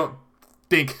spirit. We don't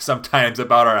think sometimes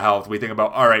about our health. We think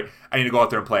about, all right, I need to go out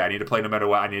there and play. I need to play no matter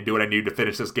what. I need to do what I need to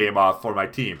finish this game off for my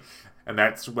team. And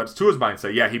that's what's Tua's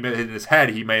mindset. Yeah, in his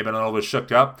head, he may have been a little bit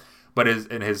shook up, but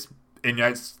in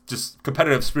it's just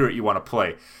competitive spirit you want to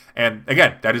play. And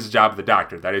again, that is the job of the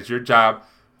doctor. That is your job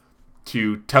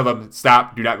to tell them,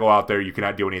 stop, do not go out there, you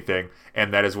cannot do anything.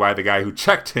 And that is why the guy who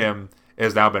checked him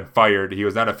has now been fired. He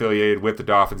was not affiliated with the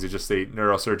Dolphins. He's just a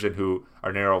neurosurgeon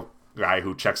neuro guy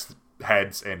who checks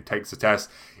heads and takes the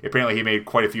test. Apparently he made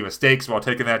quite a few mistakes while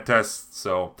taking that test.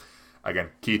 So again,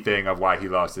 key thing of why he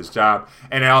lost his job.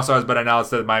 And it also has been announced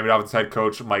that Miami Dolphins head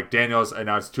coach Mike Daniels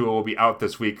announced Tua will be out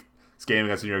this week. This game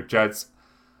against the New York Jets.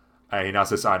 He announced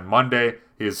this on Monday.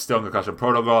 He is still in concussion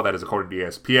protocol. That is according to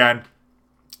ESPN.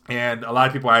 And a lot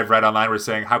of people I've read online were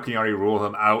saying, how can you already rule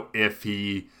him out if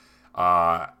he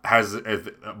has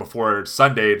before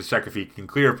Sunday to check if he can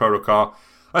clear protocol?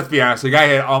 Let's be honest, the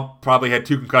guy probably had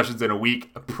 2 concussions in a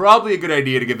week. Probably a good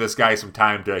idea to give this guy some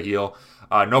time to heal.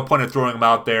 No point in throwing him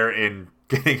out there and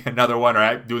getting another one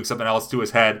or doing something else to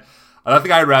his head. Let the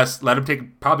guy rest. Let him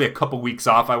take probably a couple weeks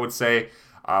off, I would say.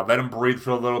 Let him breathe for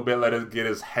a little bit. Let him get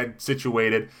his head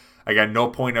situated. Again, no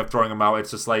point of throwing him out.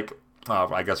 It's just like,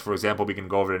 I guess, for example, we can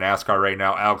go over to NASCAR right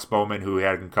now. Alex Bowman, who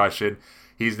had a concussion,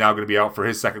 he's now going to be out for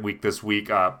his second week this week.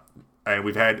 And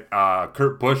we've had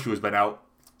Kurt Busch, who has been out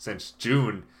since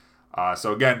June.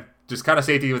 So again, just kind of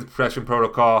safety with the concussion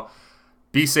protocol.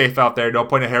 Be safe out there. No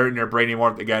point in hurting your brain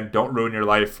anymore. Again, don't ruin your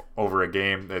life over a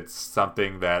game. It's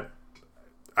something that,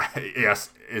 yes,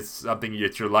 it's something.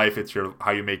 It's your life. It's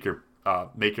how you make your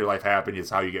life happen. It's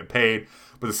how you get paid.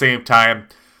 But at the same time,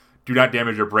 do not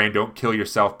damage your brain. Don't kill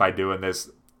yourself by doing this.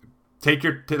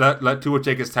 Let Tua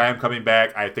take his time coming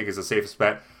back. I think is the safest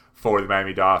bet for the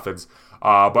Miami Dolphins.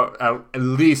 But at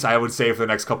least I would say for the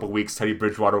next couple of weeks, Teddy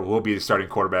Bridgewater will be the starting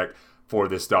quarterback for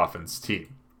this Dolphins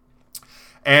team.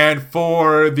 And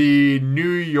for the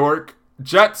New York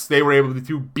Jets, they were able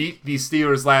to beat the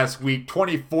Steelers last week,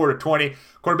 24-20.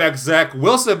 Quarterback Zach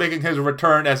Wilson making his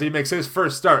return as he makes his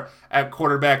first start at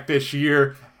quarterback this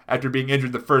year after being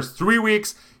injured the first 3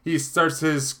 weeks. He starts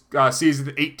his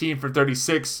season 18 for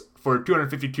 36 for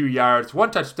 252 yards, 1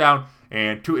 touchdown,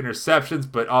 and 2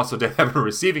 interceptions, but also did have a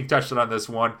receiving touchdown on this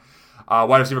one.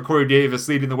 Wide receiver Corey Davis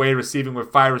leading the way, receiving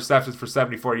with 5 receptions for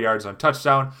 74 yards on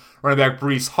touchdown. Running back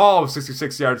Breece Hall with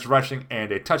 66 yards rushing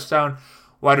and a touchdown.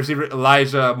 Wide receiver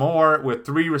Elijah Moore with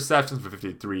 3 receptions for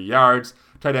 53 yards.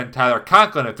 Tight end Tyler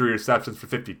Conklin had 3 receptions for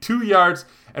 52 yards.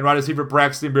 And wide receiver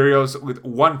Braxton Berrios with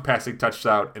 1 passing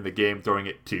touchdown in the game, throwing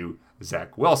it to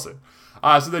Zach Wilson.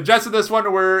 So the Jets in this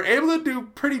one were able to do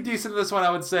pretty decent in this one,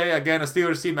 I would say. Again, a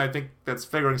Steelers team, I think, that's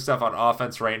figuring stuff on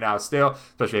offense right now still,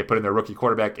 especially putting their rookie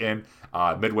quarterback in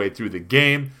midway through the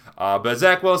game. But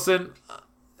Zach Wilson,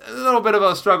 a little bit of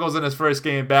a struggles in his first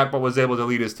game back, but was able to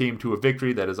lead his team to a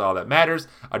victory. That is all that matters.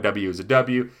 A W is a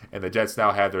W, and the Jets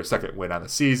now have their second win on the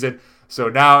season. So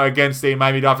now against a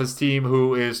Miami Dolphins team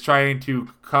who is trying to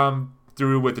come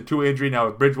through with the Tua injury, now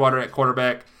with Bridgewater at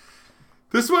quarterback,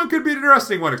 this one could be an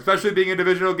interesting one, especially being a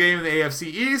divisional game in the AFC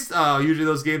East. Usually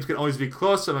those games can always be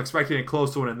close, so I'm expecting a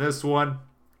close one in this one.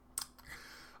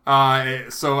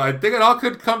 So I think it all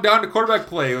could come down to quarterback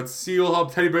play. Let's see how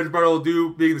Teddy Bridgewater will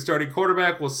do being the starting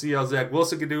quarterback. We'll see how Zach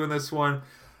Wilson can do in this one.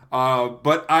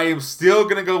 But I am still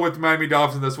going to go with the Miami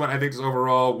Dolphins in this one. I think just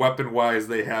overall, weapon-wise,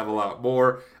 they have a lot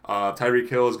more. Tyreek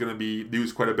Hill is going to be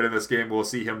used quite a bit in this game. We'll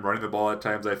see him running the ball at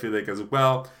times, I feel like, as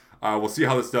well. We'll see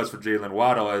how this does for Jalen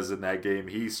Waddle, as in that game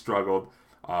he struggled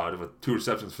with 2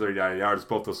 receptions for 39 yards,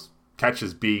 both those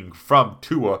catches being from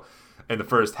Tua in the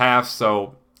first half.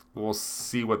 So we'll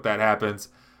see what that happens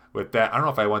with that. I don't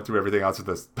know if I went through everything else with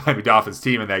this Miami Dolphins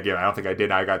team in that game. I don't think I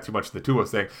did. I got too much of the Tua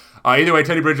thing. Either way,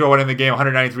 Teddy Bridgewater went in the game,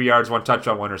 193 yards, 1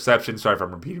 touchdown, 1 reception. Sorry if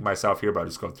I'm repeating myself here, but I'll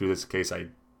just go through this in case I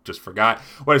just forgot.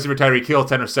 Wide receiver Tyreek Hill,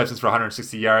 10 receptions for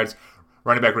 160 yards.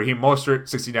 Running back Raheem Mostert,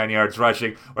 69 yards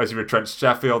rushing. Wide receiver Trent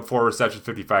Sheffield, 4 receptions,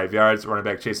 55 yards. Running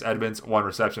back Chase Edmonds, 1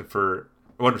 receiving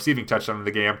touchdown in the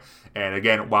game. And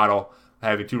again, Waddle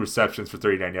having 2 receptions for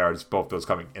 39 yards, both those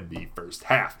coming in the first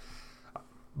half.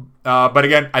 But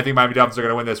again, I think Miami Dolphins are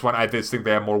going to win this one. I just think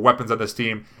they have more weapons on this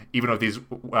team. Even with these,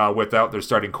 without their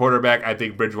starting quarterback, I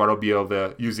think Bridgewater will be able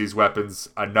to use these weapons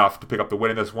enough to pick up the win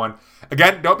in this one.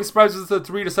 Again, don't be surprised if it's a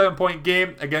 3 to 7 point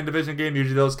game. Again, division game,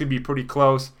 usually those can be pretty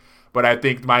close. But I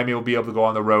think Miami will be able to go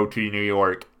on the road to New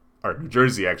York, or New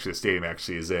Jersey, actually, the stadium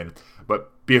actually is in,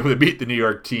 but be able to beat the New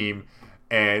York team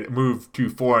and move to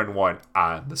 4-1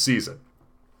 on the season.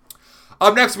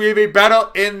 Up next, we have a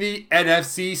battle in the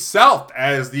NFC South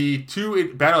as the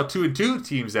 2-2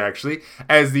 teams, actually,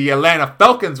 as the Atlanta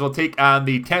Falcons will take on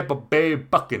the Tampa Bay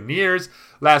Buccaneers.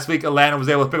 Last week, Atlanta was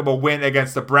able to pick up a win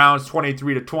against the Browns,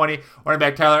 23-20. Running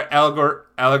back Tyler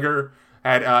Algier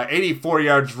had 84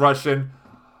 yards rushing.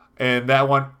 And that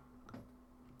one,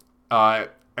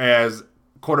 as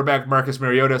quarterback Marcus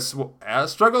Mariota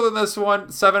struggled in this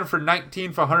one, 7 for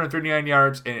 19 for 139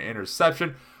 yards and an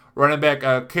interception. Running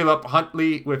back Caleb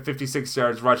Huntley with 56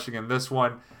 yards rushing in this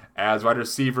one. As wide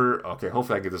receiver,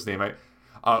 hopefully I get this name right,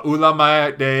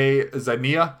 Ulamide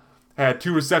Zania had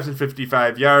 2 receptions,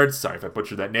 55 yards. Sorry if I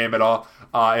butchered that name at all.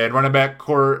 And running back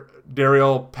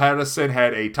Cordero Patterson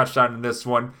had a touchdown in this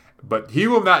one. But he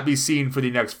will not be seen for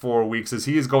the next 4 weeks as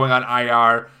he is going on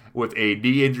IR with a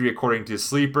knee injury according to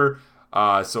Sleeper.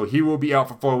 So he will be out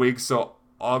for 4 weeks. So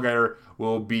Algier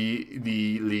will be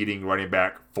the leading running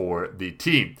back for the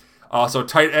team. Also,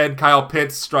 tight end Kyle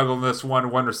Pitts struggled in this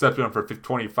one reception for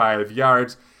 25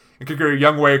 yards. And kicker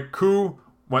Younghoe Koo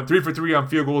went 3 for 3 on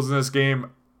field goals in this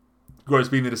game. Of course,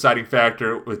 being the deciding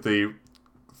factor with the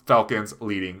Falcons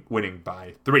winning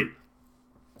by 3.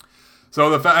 So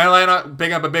the Atlanta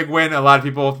picking up a big win. A lot of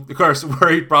people, of course,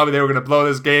 worried probably they were going to blow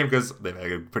this game because they've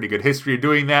had a pretty good history of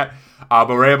doing that. But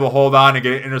were able to hold on and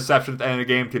get an interception at the end of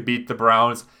the game to beat the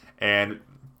Browns and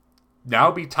now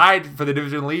be tied for the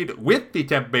division lead with the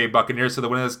Tampa Bay Buccaneers. So the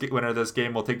winner of this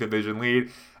game will take the division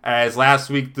lead. As last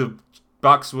week the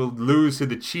Bucs will lose to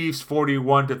the Chiefs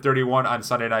 41-31 on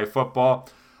Sunday Night Football.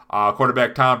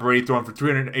 Quarterback Tom Brady throwing for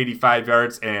 385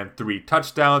 yards and 3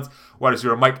 touchdowns. Wide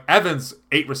receiver Mike Evans,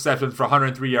 8 receptions for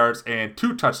 103 yards and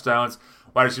 2 touchdowns.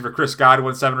 Wide receiver Chris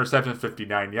Godwin, 7 receptions,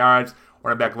 59 yards.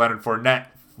 Running back Leonard Fournette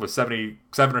with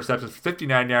 77 receptions for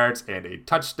 59 yards and a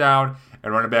touchdown.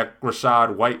 And running back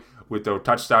Rachaad White with a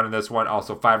touchdown in this one,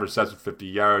 also 5 receptions, 50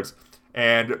 yards.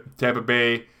 And Tampa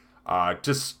Bay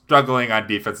just struggling on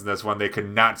defense in this one. They could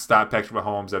not stop Patrick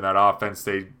Mahomes and that offense.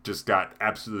 They just got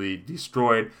absolutely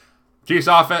destroyed. This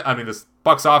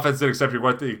Bucs offense did exactly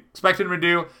what they expected him to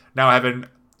do. Now having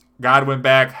Godwin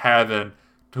back, having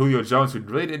Julio Jones, who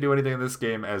really didn't do anything in this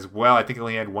game as well. I think he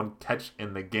only had 1 catch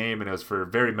in the game, and it was for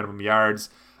very minimum yards.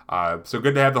 So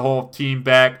good to have the whole team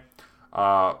back.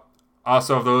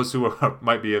 Also, those who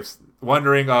might be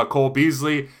wondering, Cole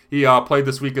Beasley, he played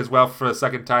this week as well for the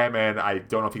second time, and I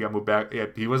don't know if he got moved back. Yeah,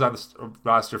 he was on the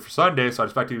roster for Sunday, so I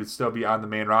expect he would still be on the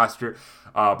main roster.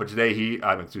 But today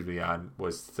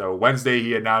Wednesday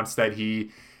he announced that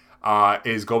he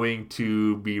is going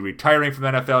to be retiring from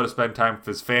the NFL to spend time with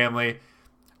his family.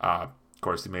 Of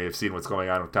course, you may have seen what's going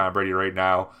on with Tom Brady right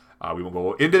now. We won't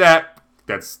go into that.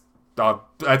 That's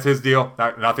his deal.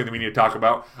 Nothing that we need to talk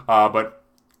about. But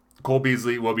Cole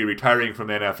Beasley will be retiring from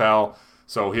the NFL,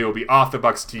 so he will be off the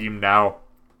Bucs team now.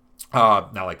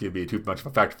 Not like it'd be too much of a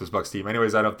factor for this Bucs team,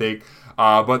 anyways. I don't think.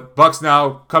 But Bucs now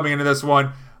coming into this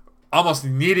one, almost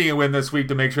needing a win this week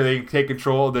to make sure they can take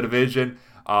control of the division.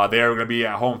 They are going to be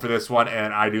at home for this one,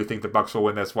 and I do think the Bucs will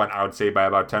win this one. I would say by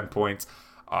about 10 points.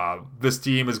 This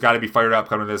team has got to be fired up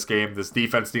coming to this game. This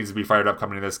defense needs to be fired up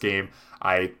coming to this game.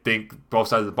 I think both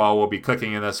sides of the ball will be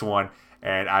clicking in this one,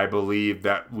 and I believe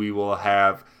that we will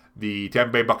have the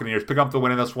Tampa Bay Buccaneers pick up the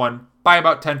win in this one by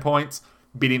about 10 points,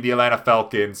 beating the Atlanta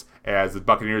Falcons, as the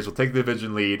Buccaneers will take the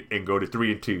division lead and go to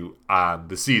 3-2 on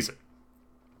the season.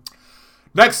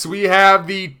 Next, we have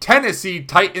the Tennessee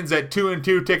Titans at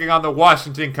 2-2 taking on the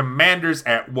Washington Commanders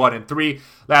at 1-3.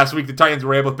 Last week, the Titans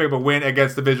were able to pick up a win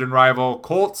against division rival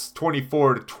Colts,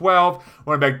 24-12.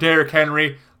 Running back Derrick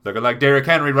Henry, looking like Derrick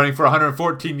Henry, running for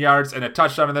 114 yards and a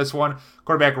touchdown in this one.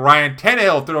 Quarterback Ryan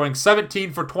Tannehill throwing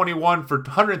 17 for 21 for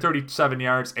 137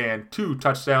 yards and 2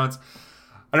 touchdowns.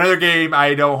 Another game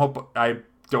I don't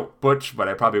butch, but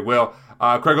I probably will.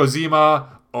 Craig Ozima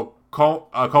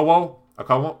Okowo.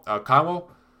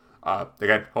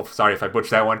 Again, sorry if I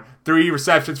butchered that one. 3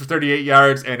 receptions for 38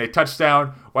 yards and a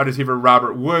touchdown. Wide receiver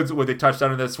Robert Woods with a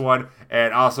touchdown in this one.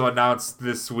 And also announced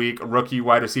this week, rookie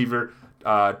wide receiver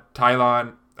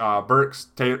Treylon Burks,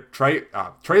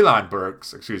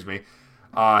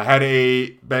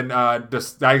 had been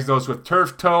diagnosed with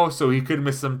turf toe, so he could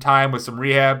miss some time with some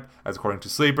rehab, as according to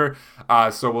Sleeper.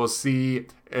 So we'll see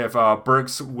if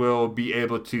Burks will be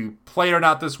able to play or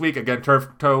not this week. Again, turf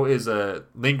toe is a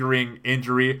lingering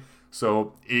injury,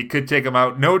 so it could take him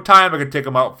out no time. It could take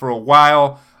him out for a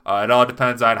while. It all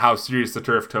depends on how serious the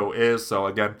turf toe is. So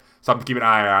again, something to keep an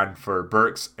eye on for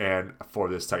Burks and for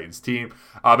this Titans team.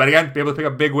 But again, be able to pick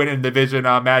up a big win in the division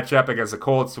matchup against the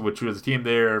Colts, which was a team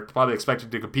they're probably expected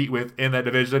to compete with in that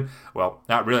division. Well,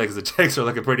 not really, because the Jags are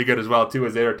looking pretty good as well, too,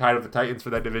 as they are tied with the Titans for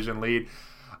that division lead.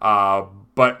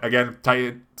 But again,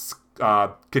 Titans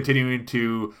continuing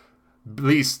to at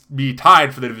least be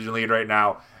tied for the division lead right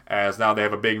now, as now they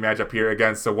have a big matchup here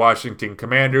against the Washington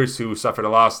Commanders, who suffered a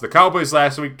loss to the Cowboys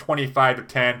last week,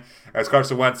 25-10, as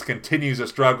Carson Wentz continues to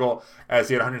struggle, as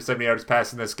he had 170 yards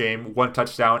passing this game, 1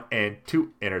 touchdown and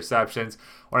 2 interceptions.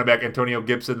 Running back Antonio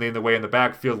Gibson leading the way in the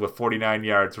backfield with 49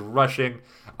 yards rushing.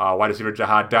 Wide receiver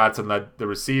Jahan Dotson led the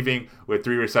receiving with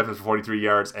 3 receptions for 43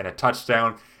 yards and a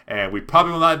touchdown. And we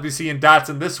probably will not be seeing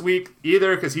Dotson this week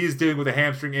either, because he's dealing with a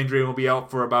hamstring injury and will be out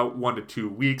for about 1 to 2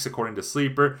 weeks, according to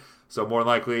Sleeper. So more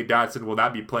likely, Dotson will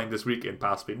not be playing this week and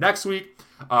possibly next week.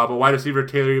 But wide receiver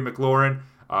Taylor McLaurin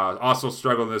also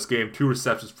struggled in this game. 2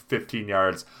 receptions for 15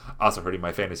 yards. Also hurting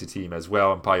my fantasy team as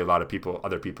well, and probably a lot of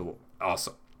other people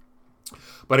also.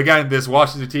 But again, this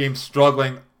Washington team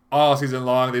struggling all season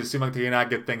long. They just seem like they cannot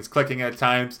get things clicking at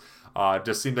times.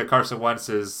 Just seems that Carson Wentz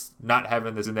is not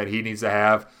having this in that he needs to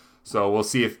have. So we'll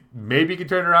see if maybe he can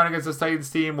turn around against this Titans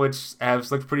team, which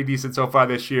has looked pretty decent so far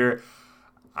this year.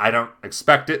 I don't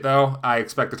expect it, though. I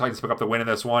expect the Titans to pick up the win in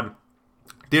this one.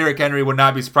 Derrick Henry would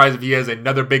not be surprised if he has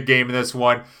another big game in this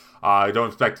one. I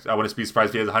wouldn't be surprised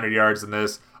if he has 100 yards in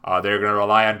this. They're going to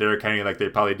rely on Derrick Henry like they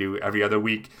probably do every other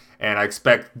week. And I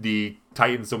expect the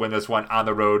Titans to win this one on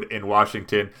the road in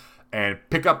Washington and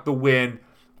pick up the win.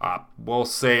 We'll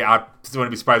say I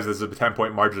wouldn't be surprised if there's a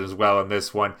 10-point margin as well in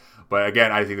this one. But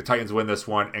again, I think the Titans win this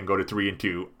one and go to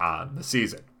 3-2 on the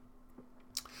season.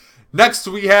 Next,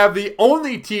 we have the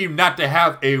only team not to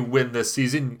have a win this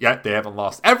season, yet they haven't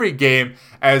lost every game,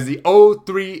 as the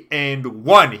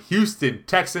 0-3-1 Houston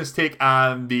Texans take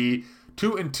on the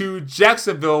 2-2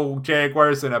 Jacksonville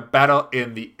Jaguars in a battle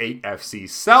in the AFC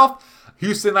South.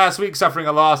 Houston last week suffering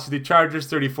a loss to the Chargers,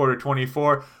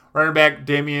 34-24. Running back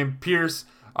Dameon Pierce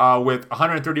with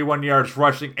 131 yards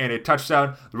rushing and a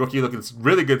touchdown. The rookie looking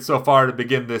really good so far to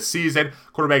begin this season.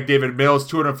 Quarterback David Mills,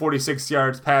 246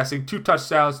 yards passing, 2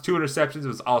 touchdowns, 2 interceptions.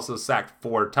 Was also sacked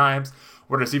 4 times.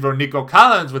 Wide receiver Nico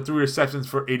Collins with 3 receptions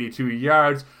for 82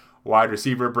 yards. Wide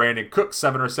receiver Brandon Cook,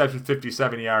 7 receptions,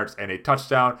 57 yards, and a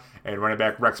touchdown. And running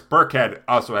back Rex Burkhead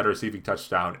also had a receiving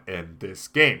touchdown in this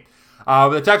game.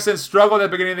 The Texans struggled at the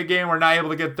beginning of the game. Were not able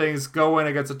to get things going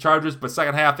against the Chargers, but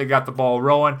second half they got the ball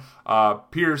rolling.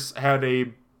 Pierce had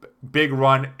a big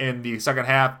run in the second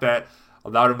half that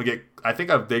allowed them to get. I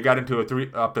think they got into made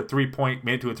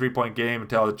it to a 3-point game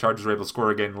until the Chargers were able to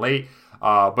score again late.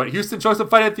 But Houston showed some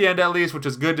fight at the end at least, which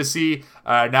is good to see.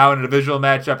 Now in a divisional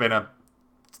matchup, and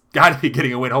got to be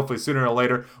getting a win hopefully sooner or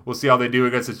later. We'll see how they do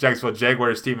against this Jacksonville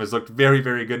Jaguars team. Has looked very,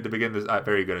 very good to begin this.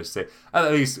 Very good, I should say. At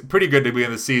least pretty good to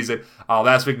begin the season.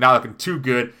 Last week not looking too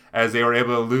good as they were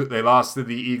able to they lost to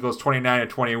the Eagles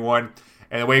 29-21.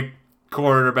 And the way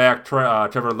quarterback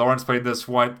Trevor Lawrence played this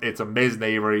one, it's amazing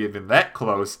they were even that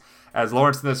close. As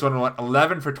Lawrence in this one went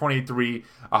 11 for 23,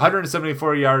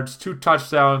 174 yards, 2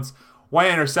 touchdowns, 1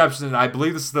 interception. And I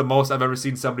believe this is the most I've ever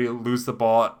seen somebody lose the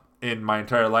ball in my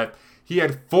entire life. He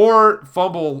had 4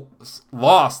 fumbles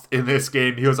lost in this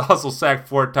game. He was also sacked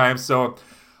 4 times. So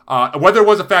weather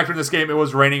was a factor in this game. It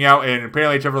was raining out, and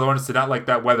apparently Trevor Lawrence did not like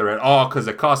that weather at all because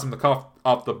it cost him to cough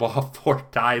up the ball 4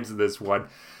 times in this one.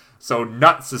 So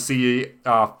nuts to see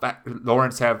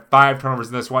Lawrence have 5 turnovers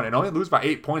in this one and only lose by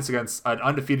 8 points against an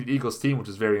undefeated Eagles team, which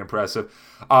is very impressive.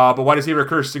 But wide receiver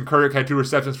Christian Kirk had 2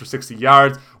 receptions for 60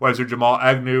 yards. Wide receiver Jamal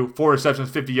Agnew, 4 receptions,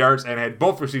 50 yards, and had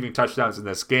both receiving touchdowns in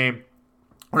this game.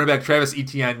 Running back Travis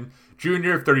Etienne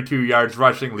Jr., 32 yards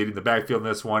rushing, leading the backfield in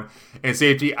this one. And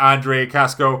safety Andre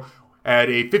Casco had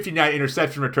a 59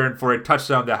 interception return for a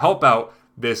touchdown to help out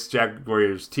this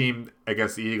Jaguars team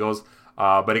against the Eagles.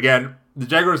 But again, the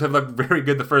Jaguars have looked very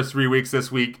good the first 3 weeks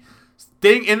this week.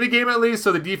 Staying in the game at least,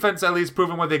 so the defense at least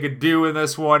proving what they could do in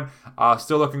this one.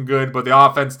 Still looking good, but the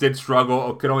offense did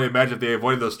struggle. I can only imagine if they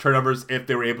avoided those turnovers, if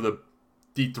they were able to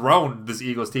dethrone this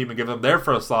Eagles team and give them their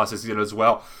first loss this season as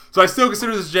well. So I still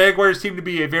consider this Jaguars team to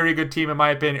be a very good team in my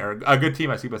opinion, or a good team.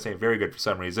 I keep on saying very good for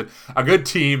some reason. A good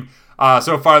team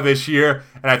so far this year,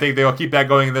 and I think they will keep that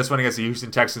going in this one against the Houston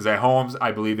Texans at home.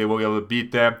 I believe they will be able to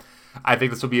beat them. I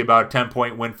think this will be about a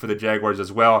 10-point win for the Jaguars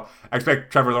as well. I expect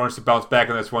Trevor Lawrence to bounce back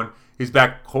in this one. He's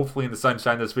back hopefully in the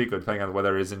sunshine this week, depending on the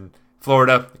weather is in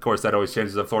Florida. Of course, that always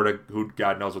changes in Florida. Who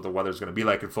God knows what the weather is going to be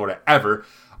like in Florida ever.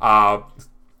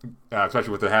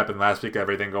 Especially with what happened last week,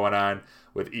 everything going on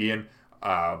with Ian.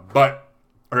 But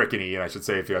Hurricane Ian, I should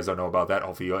say, if you guys don't know about that.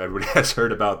 Hopefully everybody has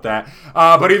heard about that.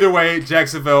 But either way,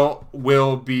 Jacksonville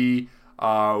will be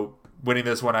winning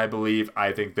this one, I believe.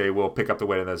 I think they will pick up the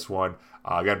win in this one.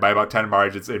 Again, by about 10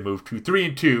 margins and move to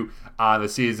 3-2 on the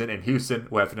season. And Houston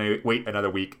will have to wait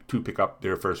another week to pick up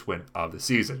their first win of the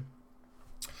season.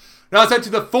 Now let's head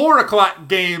to the 4 o'clock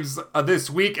games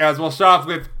this week, as we'll start off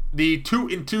with the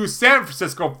 2-2 San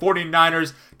Francisco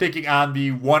 49ers taking on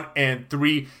the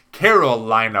 1-3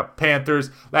 Carolina Panthers.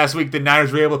 Last week, the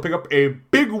Niners were able to pick up a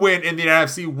big win in the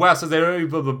NFC West as they were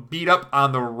able to beat up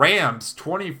on the Rams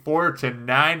 24-9.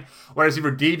 Wide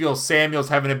receiver Deebo Samuels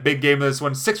having a big game in this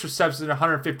one. 6 receptions,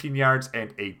 115 yards,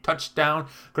 and a touchdown.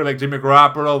 Quarterback Jimmy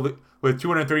Garoppolo with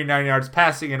 239 yards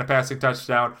passing and a passing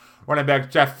touchdown. Running back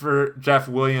Jeff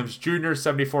Williams Jr.,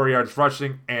 74 yards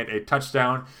rushing and a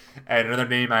touchdown. And another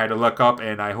name I had to look up,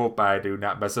 and I hope I do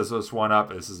not mess this one up.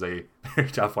 This is a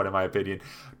very tough one in my opinion.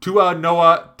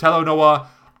 Talanoa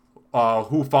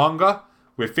Hufanga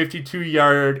with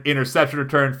 52-yard interception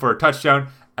return for a touchdown.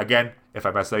 Again, if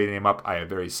I mess that name up, I am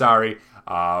very sorry.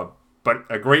 But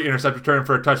a great interception return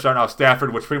for a touchdown off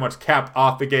Stafford, which pretty much capped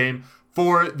off the game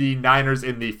for the Niners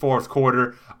in the fourth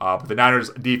quarter. But the Niners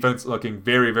defense looking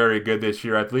very, very good this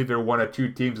year. I believe they're one of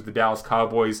 2 teams with the Dallas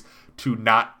Cowboys to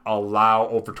not allow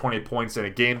over 20 points in a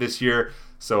game this year.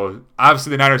 So obviously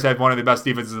the Niners have one of the best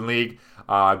defenses in the league,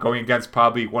 going against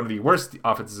probably one of the worst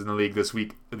offenses in the league this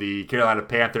week, the Carolina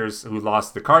Panthers, who lost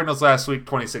to the Cardinals last week,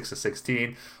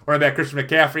 26-16. Running back Christian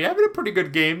McCaffrey having a pretty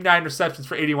good game, 9 receptions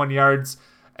for 81 yards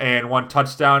and 1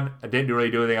 touchdown. I didn't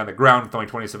really do anything on the ground with only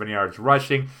 27 yards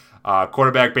rushing.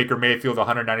 Quarterback Baker Mayfield,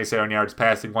 197 yards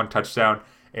passing, 1 touchdown,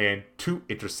 and 2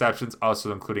 interceptions,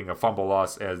 also including a fumble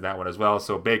loss as that one as well.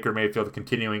 So Baker Mayfield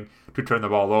continuing to turn the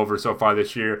ball over so far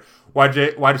this year. Wide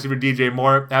receiver DJ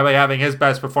Moore having his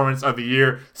best performance of the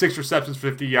year, 6 receptions,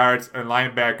 50 yards, and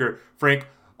linebacker Frank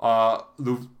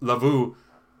Lavue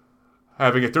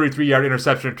having a 33-yard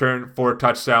interception return for a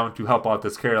touchdown to help out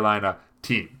this Carolina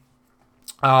team.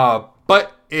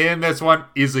 But in this one,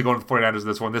 easily going to the 49ers in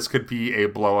this one. This could be a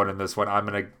blowout in this one. I'm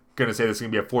going to say this is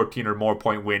going to be a 14 or more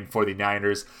point win for the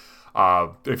Niners.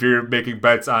 If you're making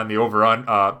bets on the over-run,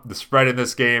 the spread in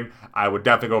this game, I would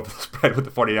definitely go for the spread with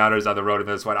the 49ers on the road in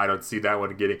this one. I don't see that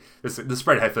one getting... The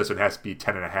spread for this one has to be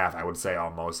 10.5, I would say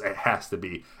almost. It has to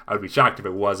be. I would be shocked if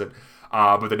it wasn't.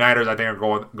 But the Niners, I think, are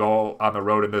going to go on the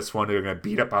road in this one. They're going to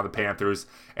beat up on the Panthers,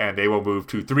 and they will move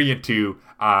to 3-2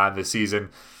 on the season.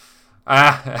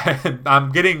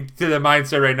 I'm getting to the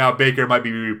mindset right now. Baker might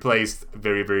be replaced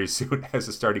very, very soon as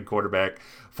the starting quarterback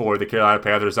for the Carolina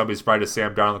Panthers. I'll be surprised if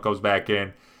Sam Darnold goes back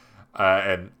in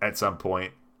and at some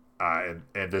point.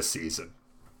 in this season.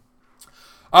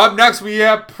 Up next, we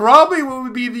have probably what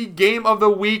would be the game of the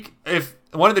week, if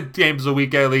one of the games of the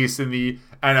week at least in the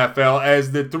NFL,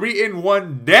 as the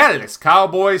 3-1 Dallas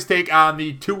Cowboys take on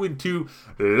the 2-2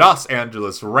 Los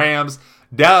Angeles Rams.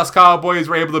 Dallas Cowboys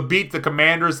were able to beat the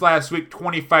Commanders last week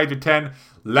 25-10,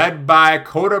 led by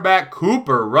quarterback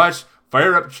Cooper Rush.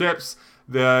 Fired up chips.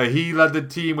 He led the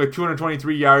team with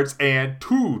 223 yards and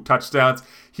 2 touchdowns.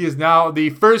 He is now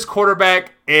the first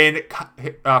quarterback in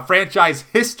franchise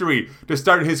history to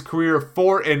start his career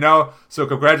 4-0. So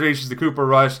congratulations to Cooper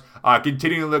Rush.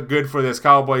 Continuing to look good for this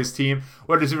Cowboys team.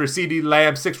 Wide receiver CeeDee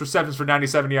Lamb, 6 receptions for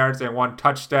 97 yards and 1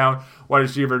 touchdown. Wide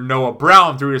receiver Noah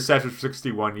Brown, 3 receptions for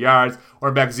 61 yards.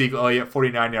 Running back Zeke Elliott,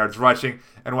 49 yards rushing.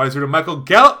 And wide receiver Michael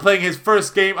Gallup playing his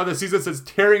first game of the season since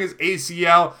tearing his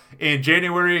ACL in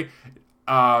January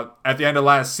at the end of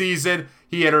last season.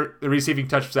 He had a receiving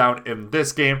touchdown in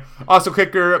this game. Also,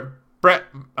 kicker Brett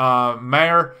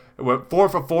Maher went 4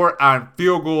 for 4 on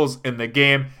field goals in the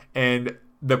game. And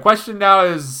the question now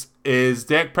is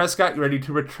Dak Prescott ready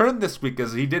to return this week?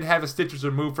 Because he did have his stitches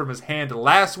removed from his hand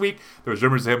last week. There was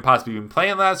rumors of him possibly even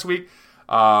playing last week.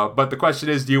 But the question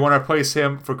is, do you want to replace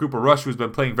him for Cooper Rush, who's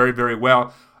been playing very, very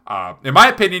well? In my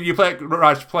opinion, you play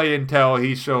Rush until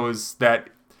he shows that,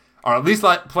 or at least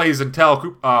plays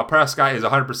until Prescott is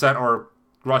 100%, or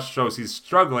Rush shows he's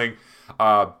struggling.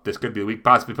 This could be a week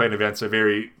possibly playing against a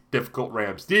very difficult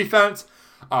Rams defense.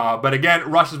 But again,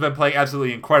 Rush has been playing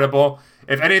absolutely incredible.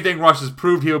 If anything, Rush has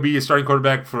proved he'll be a starting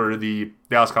quarterback for the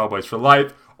Dallas Cowboys for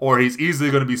life, or he's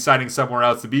easily going to be signing somewhere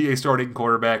else to be a starting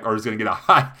quarterback, or he's going to get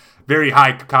a very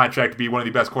high contract to be one of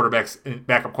the best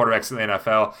backup quarterbacks in the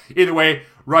NFL. Either way,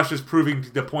 Rush is proving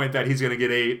to the point that he's going to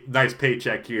get a nice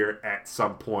paycheck here at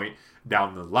some point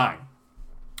down the line.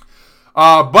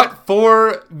 But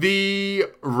for the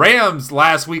Rams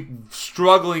last week,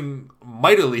 struggling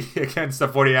mightily against the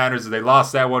 49ers as they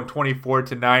lost that one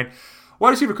 24-9. Wide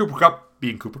receiver Cooper Kupp,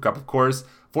 being Cooper Kupp, of course,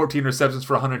 14 receptions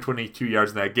for 122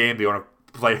 yards in that game. The only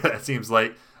player that seems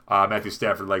like Matthew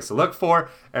Stafford likes to look for.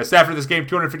 Stafford in this game,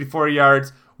 254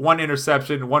 yards, 1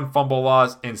 interception, 1 fumble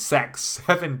loss, and sacked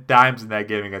 7 times in that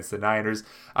game against the Niners.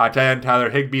 Tight end Tyler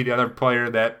Higbee, the other player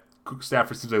that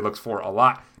Stafford seems like looks for a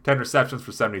lot. 10 receptions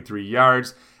for 73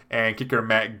 yards. And kicker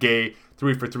Matt Gay,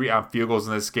 3 for 3 on field goals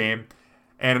in this game.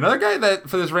 And another guy that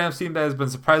for this Rams team that has been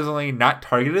surprisingly not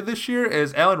targeted this year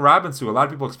is Allen Robinson. A lot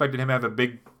of people expected him to have a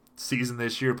big season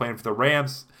this year playing for the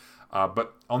Rams,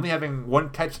 but only having 1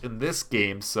 catch in this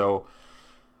game. So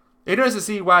interesting to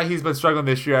see why he's been struggling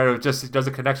this year. It just does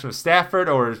a connection with Stafford,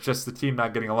 or it's just the team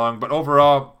not getting along. But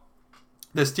overall,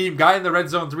 this team got in the red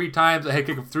zone 3 times. They had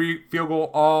kick of 3 field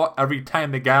goal every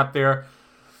time they got there.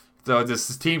 So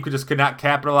this team could not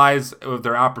capitalize with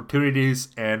their opportunities,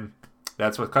 and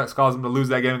that's what caused them to lose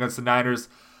that game against the Niners.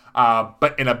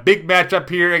 But in a big matchup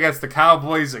here against the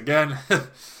Cowboys, again,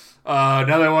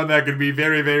 another one that could be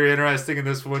very, very interesting, and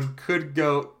this one could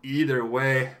go either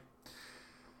way.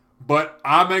 But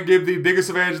I'm going to give the biggest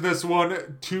advantage in this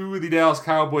one to the Dallas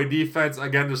Cowboy defense.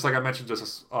 Again, just like I mentioned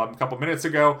just a couple minutes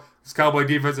ago, this Cowboy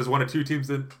defense is one of 2 teams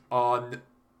that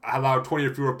allowed 20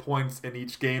 or fewer points in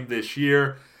each game this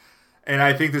year. And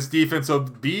I think this defense will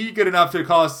be good enough to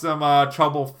cause some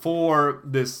trouble for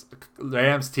this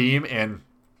Rams team. And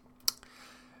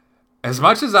as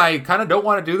much as I kind of don't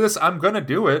want to do this, I'm going to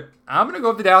do it. I'm going to go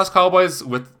with the Dallas Cowboys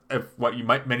with what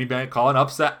many might call an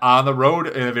upset on the road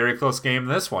in a very close game in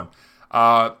this one.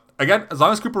 Again, as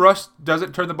long as Cooper Rush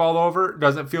doesn't turn the ball over,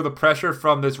 doesn't feel the pressure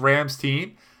from this Rams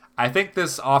team, I think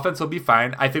this offense will be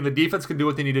fine. I think the defense can do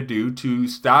what they need to do to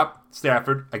stop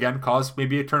Stafford. Again, cause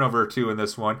maybe a turnover or 2 in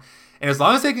this one. And as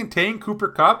long as they contain Cooper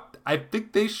Kupp, I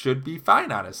think they should be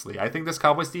fine, honestly. I think this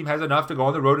Cowboys team has enough to go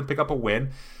on the road and pick up a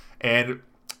win. And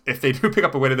if they do pick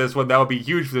up a win in this one, that would be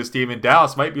huge for this team. And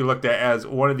Dallas might be looked at as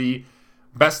one of the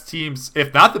best teams,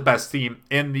 if not the best team,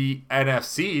 in the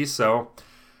NFC. So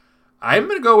I'm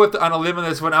going to go on a limb in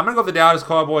this one. I'm going to go with the Dallas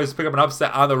Cowboys, pick up an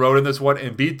upset on the road in this one,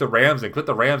 and beat the Rams and put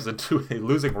the Rams into a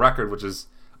losing record, which is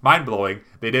mind-blowing.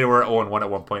 They were 0-1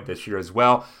 at one point this year as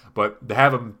well. But to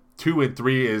have them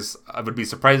 2-3 would be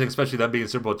surprising, especially them being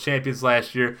Super Bowl champions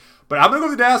last year. But I'm going to go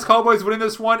with the Dallas Cowboys winning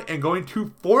this one and going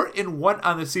to 4-1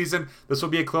 on the season. This will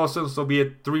be a close one. This will be a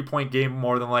 3-point game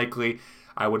more than likely,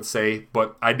 I would say.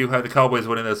 But I do have the Cowboys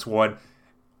winning this one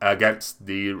against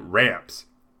the Rams.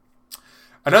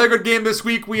 Another good game this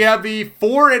week. We have the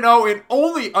 4-0 and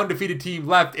only undefeated team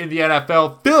left in the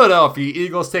NFL, Philadelphia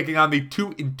Eagles, taking on the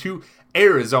 2-2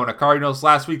 Arizona Cardinals.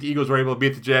 Last week, the Eagles were able to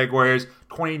beat the Jaguars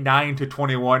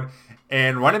 29-21.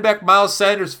 And running back Miles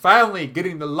Sanders finally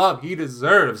getting the love he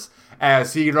deserves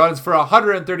as he runs for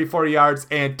 134 yards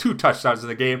and 2 touchdowns in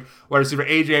the game. Wide receiver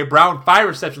A.J. Brown, 5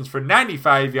 receptions for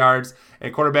 95 yards.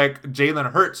 And quarterback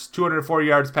Jalen Hurts, 204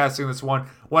 yards passing this one,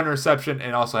 1 reception,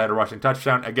 and also had a rushing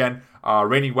touchdown. Again,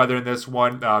 rainy weather in this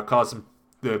one caused him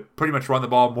to pretty much run the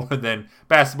ball more than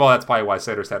basketball. That's probably why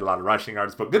Sanders had a lot of rushing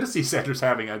yards. But good to see Sanders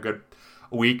having a good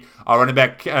week. Running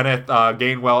back Kenneth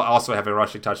Gainwell also having a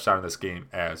rushing touchdown in this game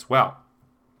as well.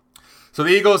 So the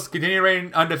Eagles continue to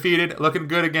reign undefeated, looking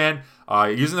good again.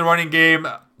 Using the running game,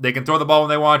 they can throw the ball when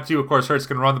they want to. Of course, Hurts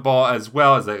can run the ball as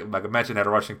well, as like I mentioned, had a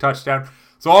rushing touchdown.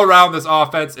 So all around, this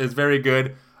offense is very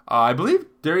good. I believe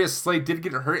Darius Slay did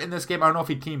get hurt in this game. I don't know if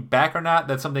he came back or not.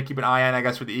 That's something to keep an eye on, I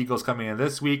guess, for the Eagles coming in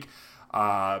this week.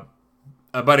 But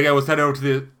again, let's head over to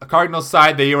the Cardinals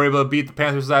side. They were able to beat the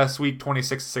Panthers last week,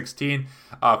 26-16.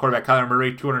 Quarterback Kyler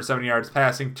Murray, 270 yards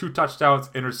passing, 2 touchdowns,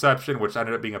 interception, which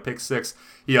ended up being a pick 6.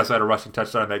 He also had a rushing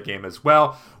touchdown in that game as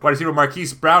well. Wide receiver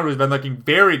Marquise Brown, who's been looking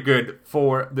very good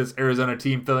for this Arizona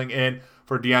team, filling in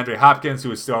for DeAndre Hopkins,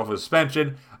 who is still off with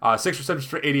suspension. 6 receptions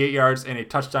for 88 yards and a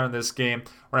touchdown in this game.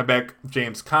 Running back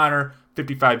James Conner,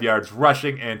 55 yards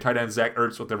rushing, and tight end Zach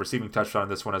Ertz with the receiving touchdown in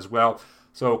this one as well.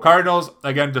 So Cardinals,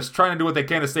 again, just trying to do what they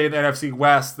can to stay in the NFC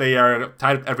West. They are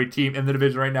tied with every team in the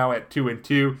division right now at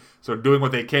 2-2. So doing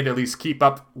what they can to at least keep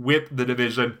up with the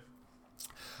division.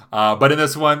 But in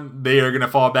this one, they are going to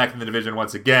fall back in the division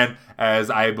once again, as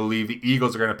I believe the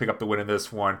Eagles are going to pick up the win in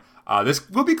this one. This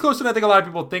will be closer than I think a lot of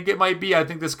people think it might be. I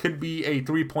think this could be a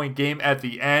 3-point game at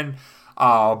the end.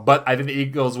 But I think the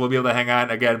Eagles will be able to hang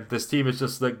on. Again, this team has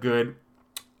just looked good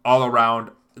all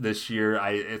around this year.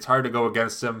 It's hard to go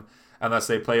against them unless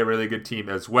they play a really good team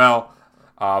as well.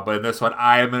 But in this one,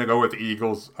 I am going to go with the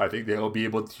Eagles. I think they'll be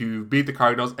able to beat the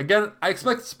Cardinals. Again, I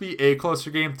expect this to be a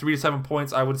closer game, 3 to 7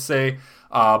 points, I would say.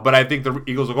 But I think the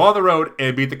Eagles will go on the road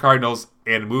and beat the Cardinals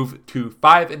and move to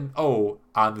 5-0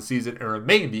 on the season and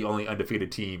remain the only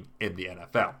undefeated team in the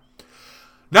NFL.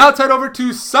 Now let's head over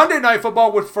to Sunday Night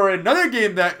Football for another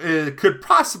game that could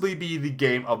possibly be the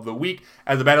game of the week,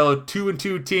 as a battle of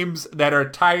 2-2 teams that are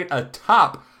tied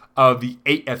atop of the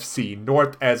AFC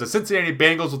North, as the Cincinnati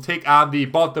Bengals will take on the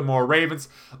Baltimore Ravens.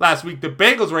 Last week, the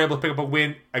Bengals were able to pick up a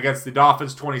win against the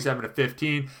Dolphins,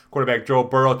 27-15. Quarterback Joe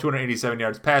Burrow, 287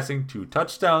 yards passing, 2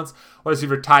 touchdowns. Wide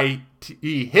receiver Ty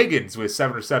Higgins with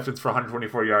 7 receptions for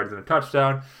 124 yards and a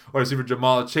touchdown. Wide receiver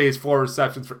Jamal Chase, 4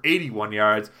 receptions for 81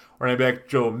 yards. Running back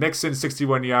Joe Mixon,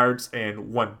 61 yards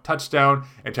and 1 touchdown.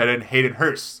 And tight end Hayden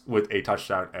Hurst with a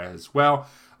touchdown as well.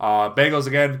 Bengals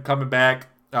again coming back.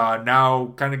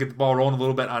 Now kind of get the ball rolling a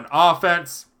little bit on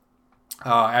offense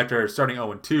after starting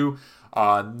 0-2.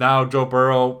 Now Joe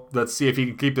Burrow, let's see if he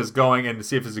can keep this going and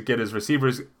see if he can get his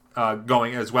receivers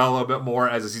going as well a little bit more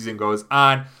as the season goes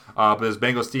on. But this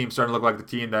Bengals team starting to look like the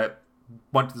team that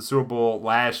went to the Super Bowl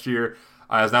last year.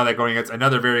 As now they're going against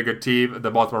another very good team,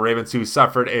 the Baltimore Ravens, who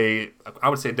suffered a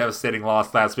devastating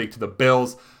loss last week to the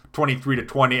Bills,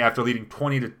 23-20 after leading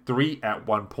 20-3 at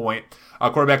one point.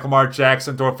 Quarterback Lamar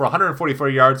Jackson threw for 144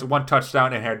 yards, 1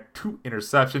 touchdown, and had 2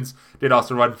 interceptions. Did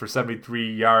also run for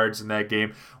 73 yards in that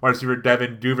game. Wide receiver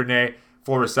Devin Duvernay,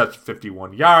 4 receptions,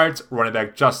 51 yards. Running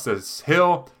back Justice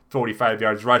Hill, 45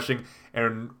 yards rushing.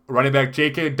 And running back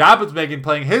J.K. Dobbins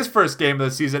playing his first game of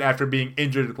the season after being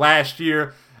injured last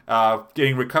year.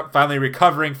 Finally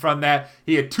recovering from that.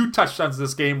 He had 2 touchdowns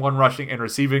this game, 1 rushing and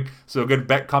receiving. So a good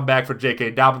comeback for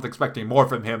J.K. Dobbins. Expecting more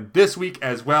from him this week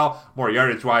as well. More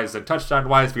yardage-wise than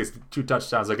touchdown-wise, because 2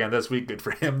 touchdowns again this week. Good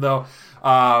for him, though.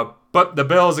 But the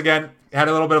Bills, again, had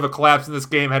a little bit of a collapse in this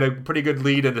game. Had a pretty good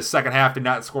lead in the second half. Did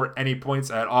not score any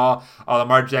points at all.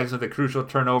 Lamar Jackson with a crucial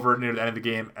turnover near the end of the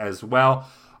game as well.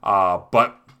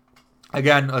 But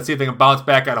again, let's see if they can bounce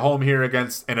back at home here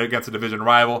against a division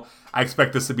rival. I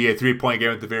expect this to be a 3-point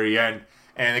game at the very end.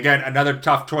 And again, another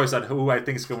tough choice on who I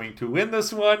think is going to win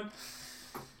this one.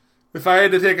 If I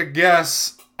had to take a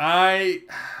guess,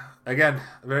 again,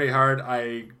 very hard.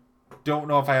 I don't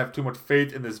know if I have too much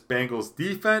faith in this Bengals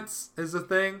defense is the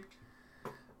thing.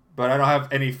 But I don't have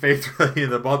any faith really in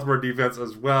the Baltimore defense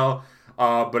as well.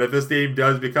 But if this game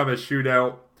does become a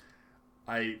shootout,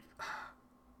 I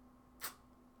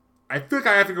feel like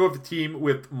I have to go with the team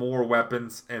with more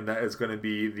weapons, and that is going to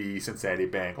be the Cincinnati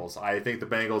Bengals. I think the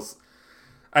Bengals,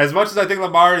 as much as I think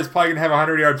Lamar is probably going to have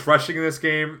 100 yards rushing in this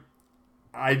game,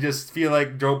 I just feel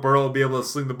like Joe Burrow will be able to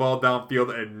sling the ball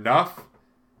downfield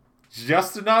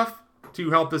just enough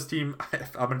to help this team.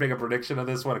 I'm going to make a prediction on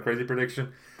this one, a crazy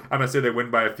prediction. I'm going to say they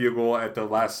win by a field goal at the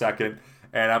last second,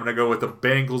 and I'm going to go with the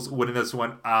Bengals winning this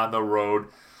one on the road.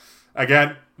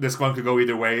 Again, this one could go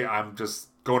either way. I'm just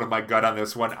going to my gut on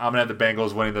this one. I'm going to have the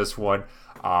Bengals winning this one.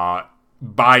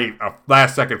 by a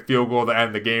last-second field goal to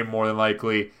end the game, more than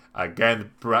likely.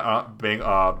 Again,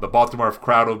 the Baltimore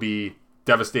crowd will be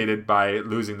devastated by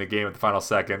losing the game at the final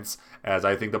seconds, as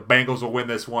I think the Bengals will win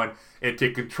this one and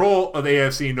take control of the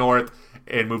AFC North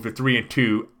and move to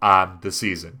 3-2 on the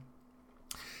season.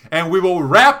 And we will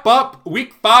wrap up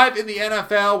Week 5 in the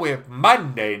NFL with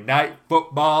Monday Night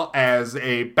Football as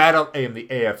a battle in the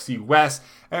AFC West,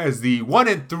 as the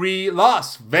 1-3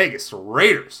 Las Vegas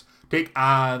Raiders take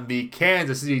on the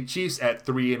Kansas City Chiefs at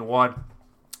 3-1.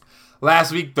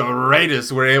 Last week, the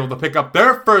Raiders were able to pick up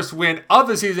their first win of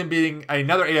the season, beating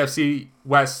another AFC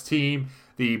West team,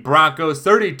 the Broncos,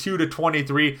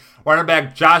 32-23. Running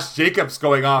back Josh Jacobs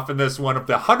going off in this one with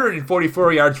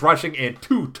 144 yards rushing and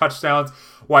 2 touchdowns.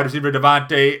 Wide receiver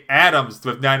Devontae Adams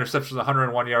with 9 receptions,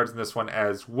 101 yards in this one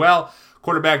as well.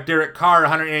 Quarterback Derek Carr,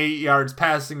 108 yards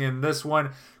passing in this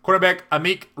one. Quarterback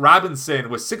Amik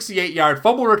Robinson with 68-yard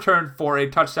fumble return for a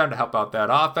touchdown to help out that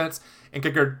offense. And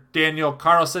kicker Daniel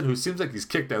Carlson, who seems like he's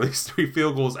kicked at least 3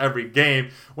 field goals every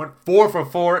game, went 4 for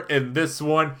 4 in this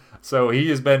one. So he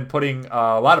has been putting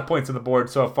a lot of points on the board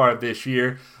so far this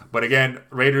year. But again,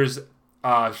 Raiders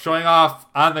showing off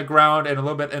on the ground and a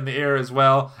little bit in the air as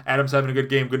well. Adams having a good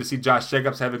game. Good to see Josh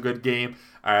Jacobs have a good game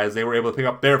as they were able to pick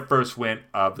up their first win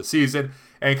of the season.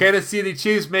 And Kansas City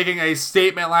Chiefs making a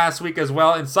statement last week as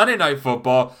well in Sunday Night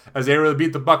Football as they were able to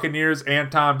beat the Buccaneers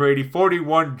and Tom Brady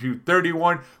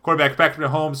 41-31. Quarterback Patrick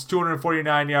Mahomes,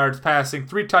 249 yards passing,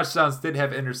 3 touchdowns, did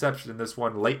have interception in this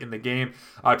one late in the game.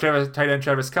 Tight end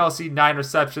Travis Kelce, 9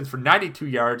 receptions for 92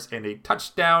 yards and a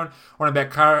touchdown. Running back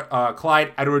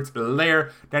Clyde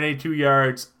Edwards-Helaire, 92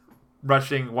 yards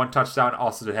rushing, 1 touchdown,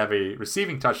 also did have a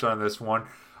receiving touchdown in this one.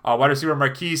 Wide receiver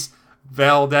Marquise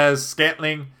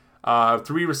Valdes-Scantling,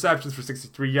 3 receptions for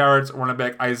 63 yards. Running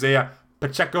back Isaiah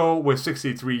Pacheco with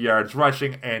 63 yards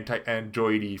rushing, and tight end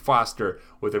Joey Foster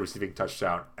with a receiving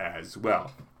touchdown as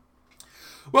well.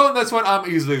 Well, in this one, I'm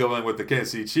easily going with the Kansas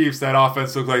City Chiefs. That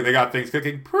offense looked like they got things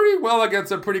cooking pretty well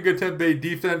against a pretty good Tampa Bay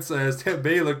defense, as Tampa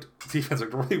Bay defense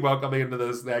looked really well coming into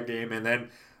that game, and then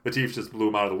the Chiefs just blew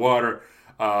them out of the water.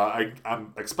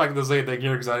 I'm expecting the same thing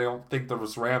here because I don't think the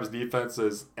Raiders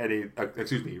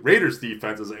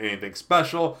defense is anything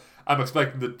special. I'm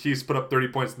expecting the Chiefs to put up 30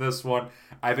 points in this one.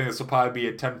 I think this will probably be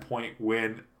a 10-point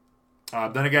win.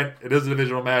 Then again, it is a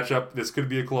divisional matchup. This could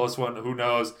be a close one. Who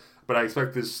knows? But I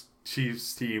expect this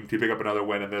Chiefs team to pick up another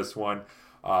win in this one.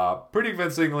 Pretty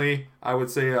convincingly, I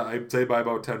would say I'd say by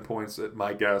about 10 points at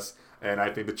my guess. And I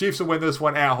think the Chiefs will win this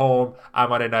one at home on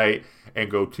Monday night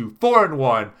and go to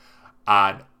 4-1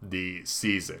 on the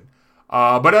season.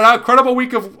 But an incredible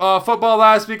week of football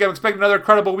last week. I'm expecting another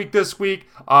incredible week this week.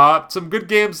 Some good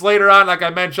games later on. Like I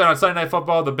mentioned, on Sunday Night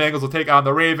Football, the Bengals will take on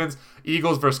the Ravens.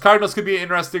 Eagles versus Cardinals could be an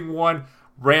interesting one.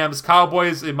 Rams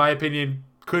Cowboys, in my opinion,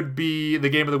 could be the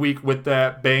game of the week with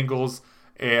the Bengals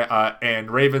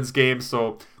and Ravens game.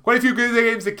 So quite a few good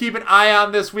games to keep an eye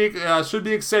on this week. Should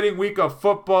be an exciting week of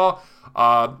football.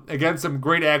 Again, some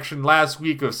great action last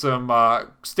week of some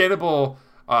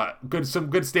some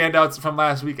good standouts from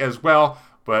last week as well.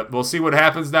 But we'll see what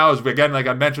happens now. As again, like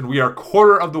I mentioned, we are a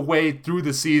quarter of the way through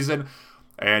the season,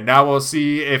 and now we'll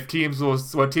see if teams will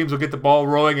get the ball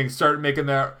rolling and start making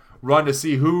that run to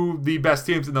see who the best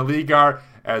teams in the league are.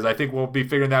 As I think we'll be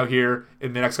figuring out here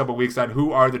in the next couple of weeks on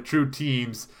who are the true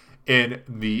teams in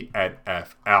the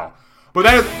NFL. But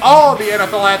that is all the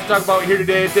NFL I have to talk about here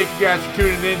today. Thank you guys for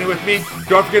tuning in with me.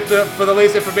 Don't forget for the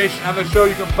latest information on the show,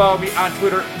 you can follow me on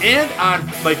Twitter and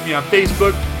like me on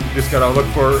Facebook. You just gotta look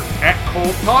for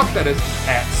 @ColdTalk. That is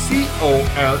 @COLEDTLK.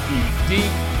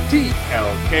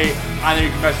 On there you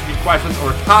can message me questions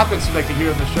or topics you'd like to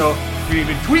hear on the show. You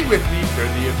can even tweet with me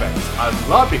during the events. I'd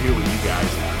love to hear what you guys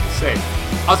have to say.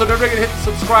 Also, don't forget to hit the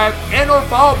subscribe and or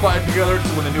follow button to get alerts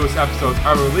when the newest episodes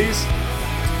are released.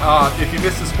 If you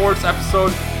missed the sports episode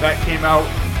that came out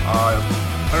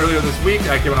earlier this week,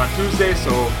 that came out on Tuesday, so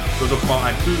those will come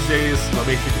out on Tuesdays, so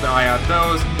make sure you keep an eye on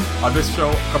those. This show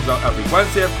comes out every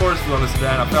Wednesday, of course. If you want to listen to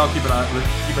the NFL, keep an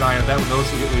eye on that when those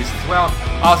will get released as well.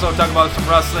 Also, talking about some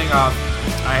wrestling,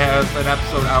 I have an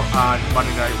episode out on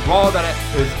Monday Night Raw that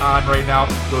is on right now.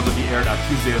 Those will be aired on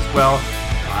Tuesday as well.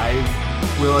 I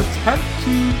will attempt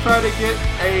to try to get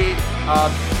a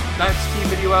next team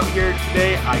video out here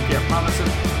today. I can't promise it.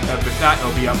 If not,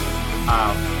 it'll be up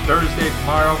Thursday,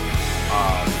 tomorrow.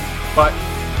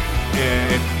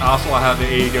 And also I'll have the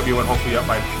AEW one hopefully up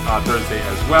by Thursday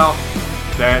as well.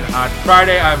 Then on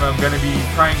Friday, I'm going to be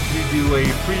trying to do a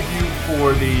preview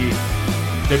for the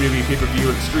WWE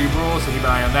pay-per-view Extreme Rules, so keep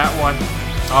an eye on that one.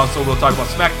 Also, we'll talk about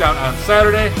SmackDown on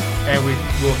Saturday, and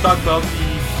we'll talk about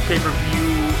the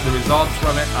pay-per-view, the results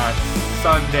from it on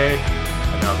Sunday.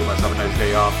 I'll give myself a nice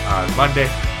day off on Monday.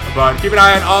 But keep an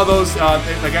eye on all those.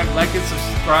 Again, like and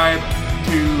subscribe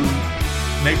to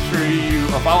make sure you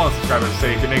follow and subscribe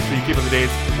to make sure you keep up to date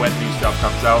when new stuff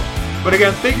comes out. But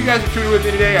again, thank you guys for tuning with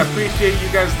me today. I appreciate you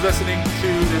guys listening to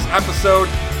this episode,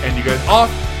 and you guys all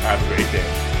have a great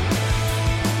day.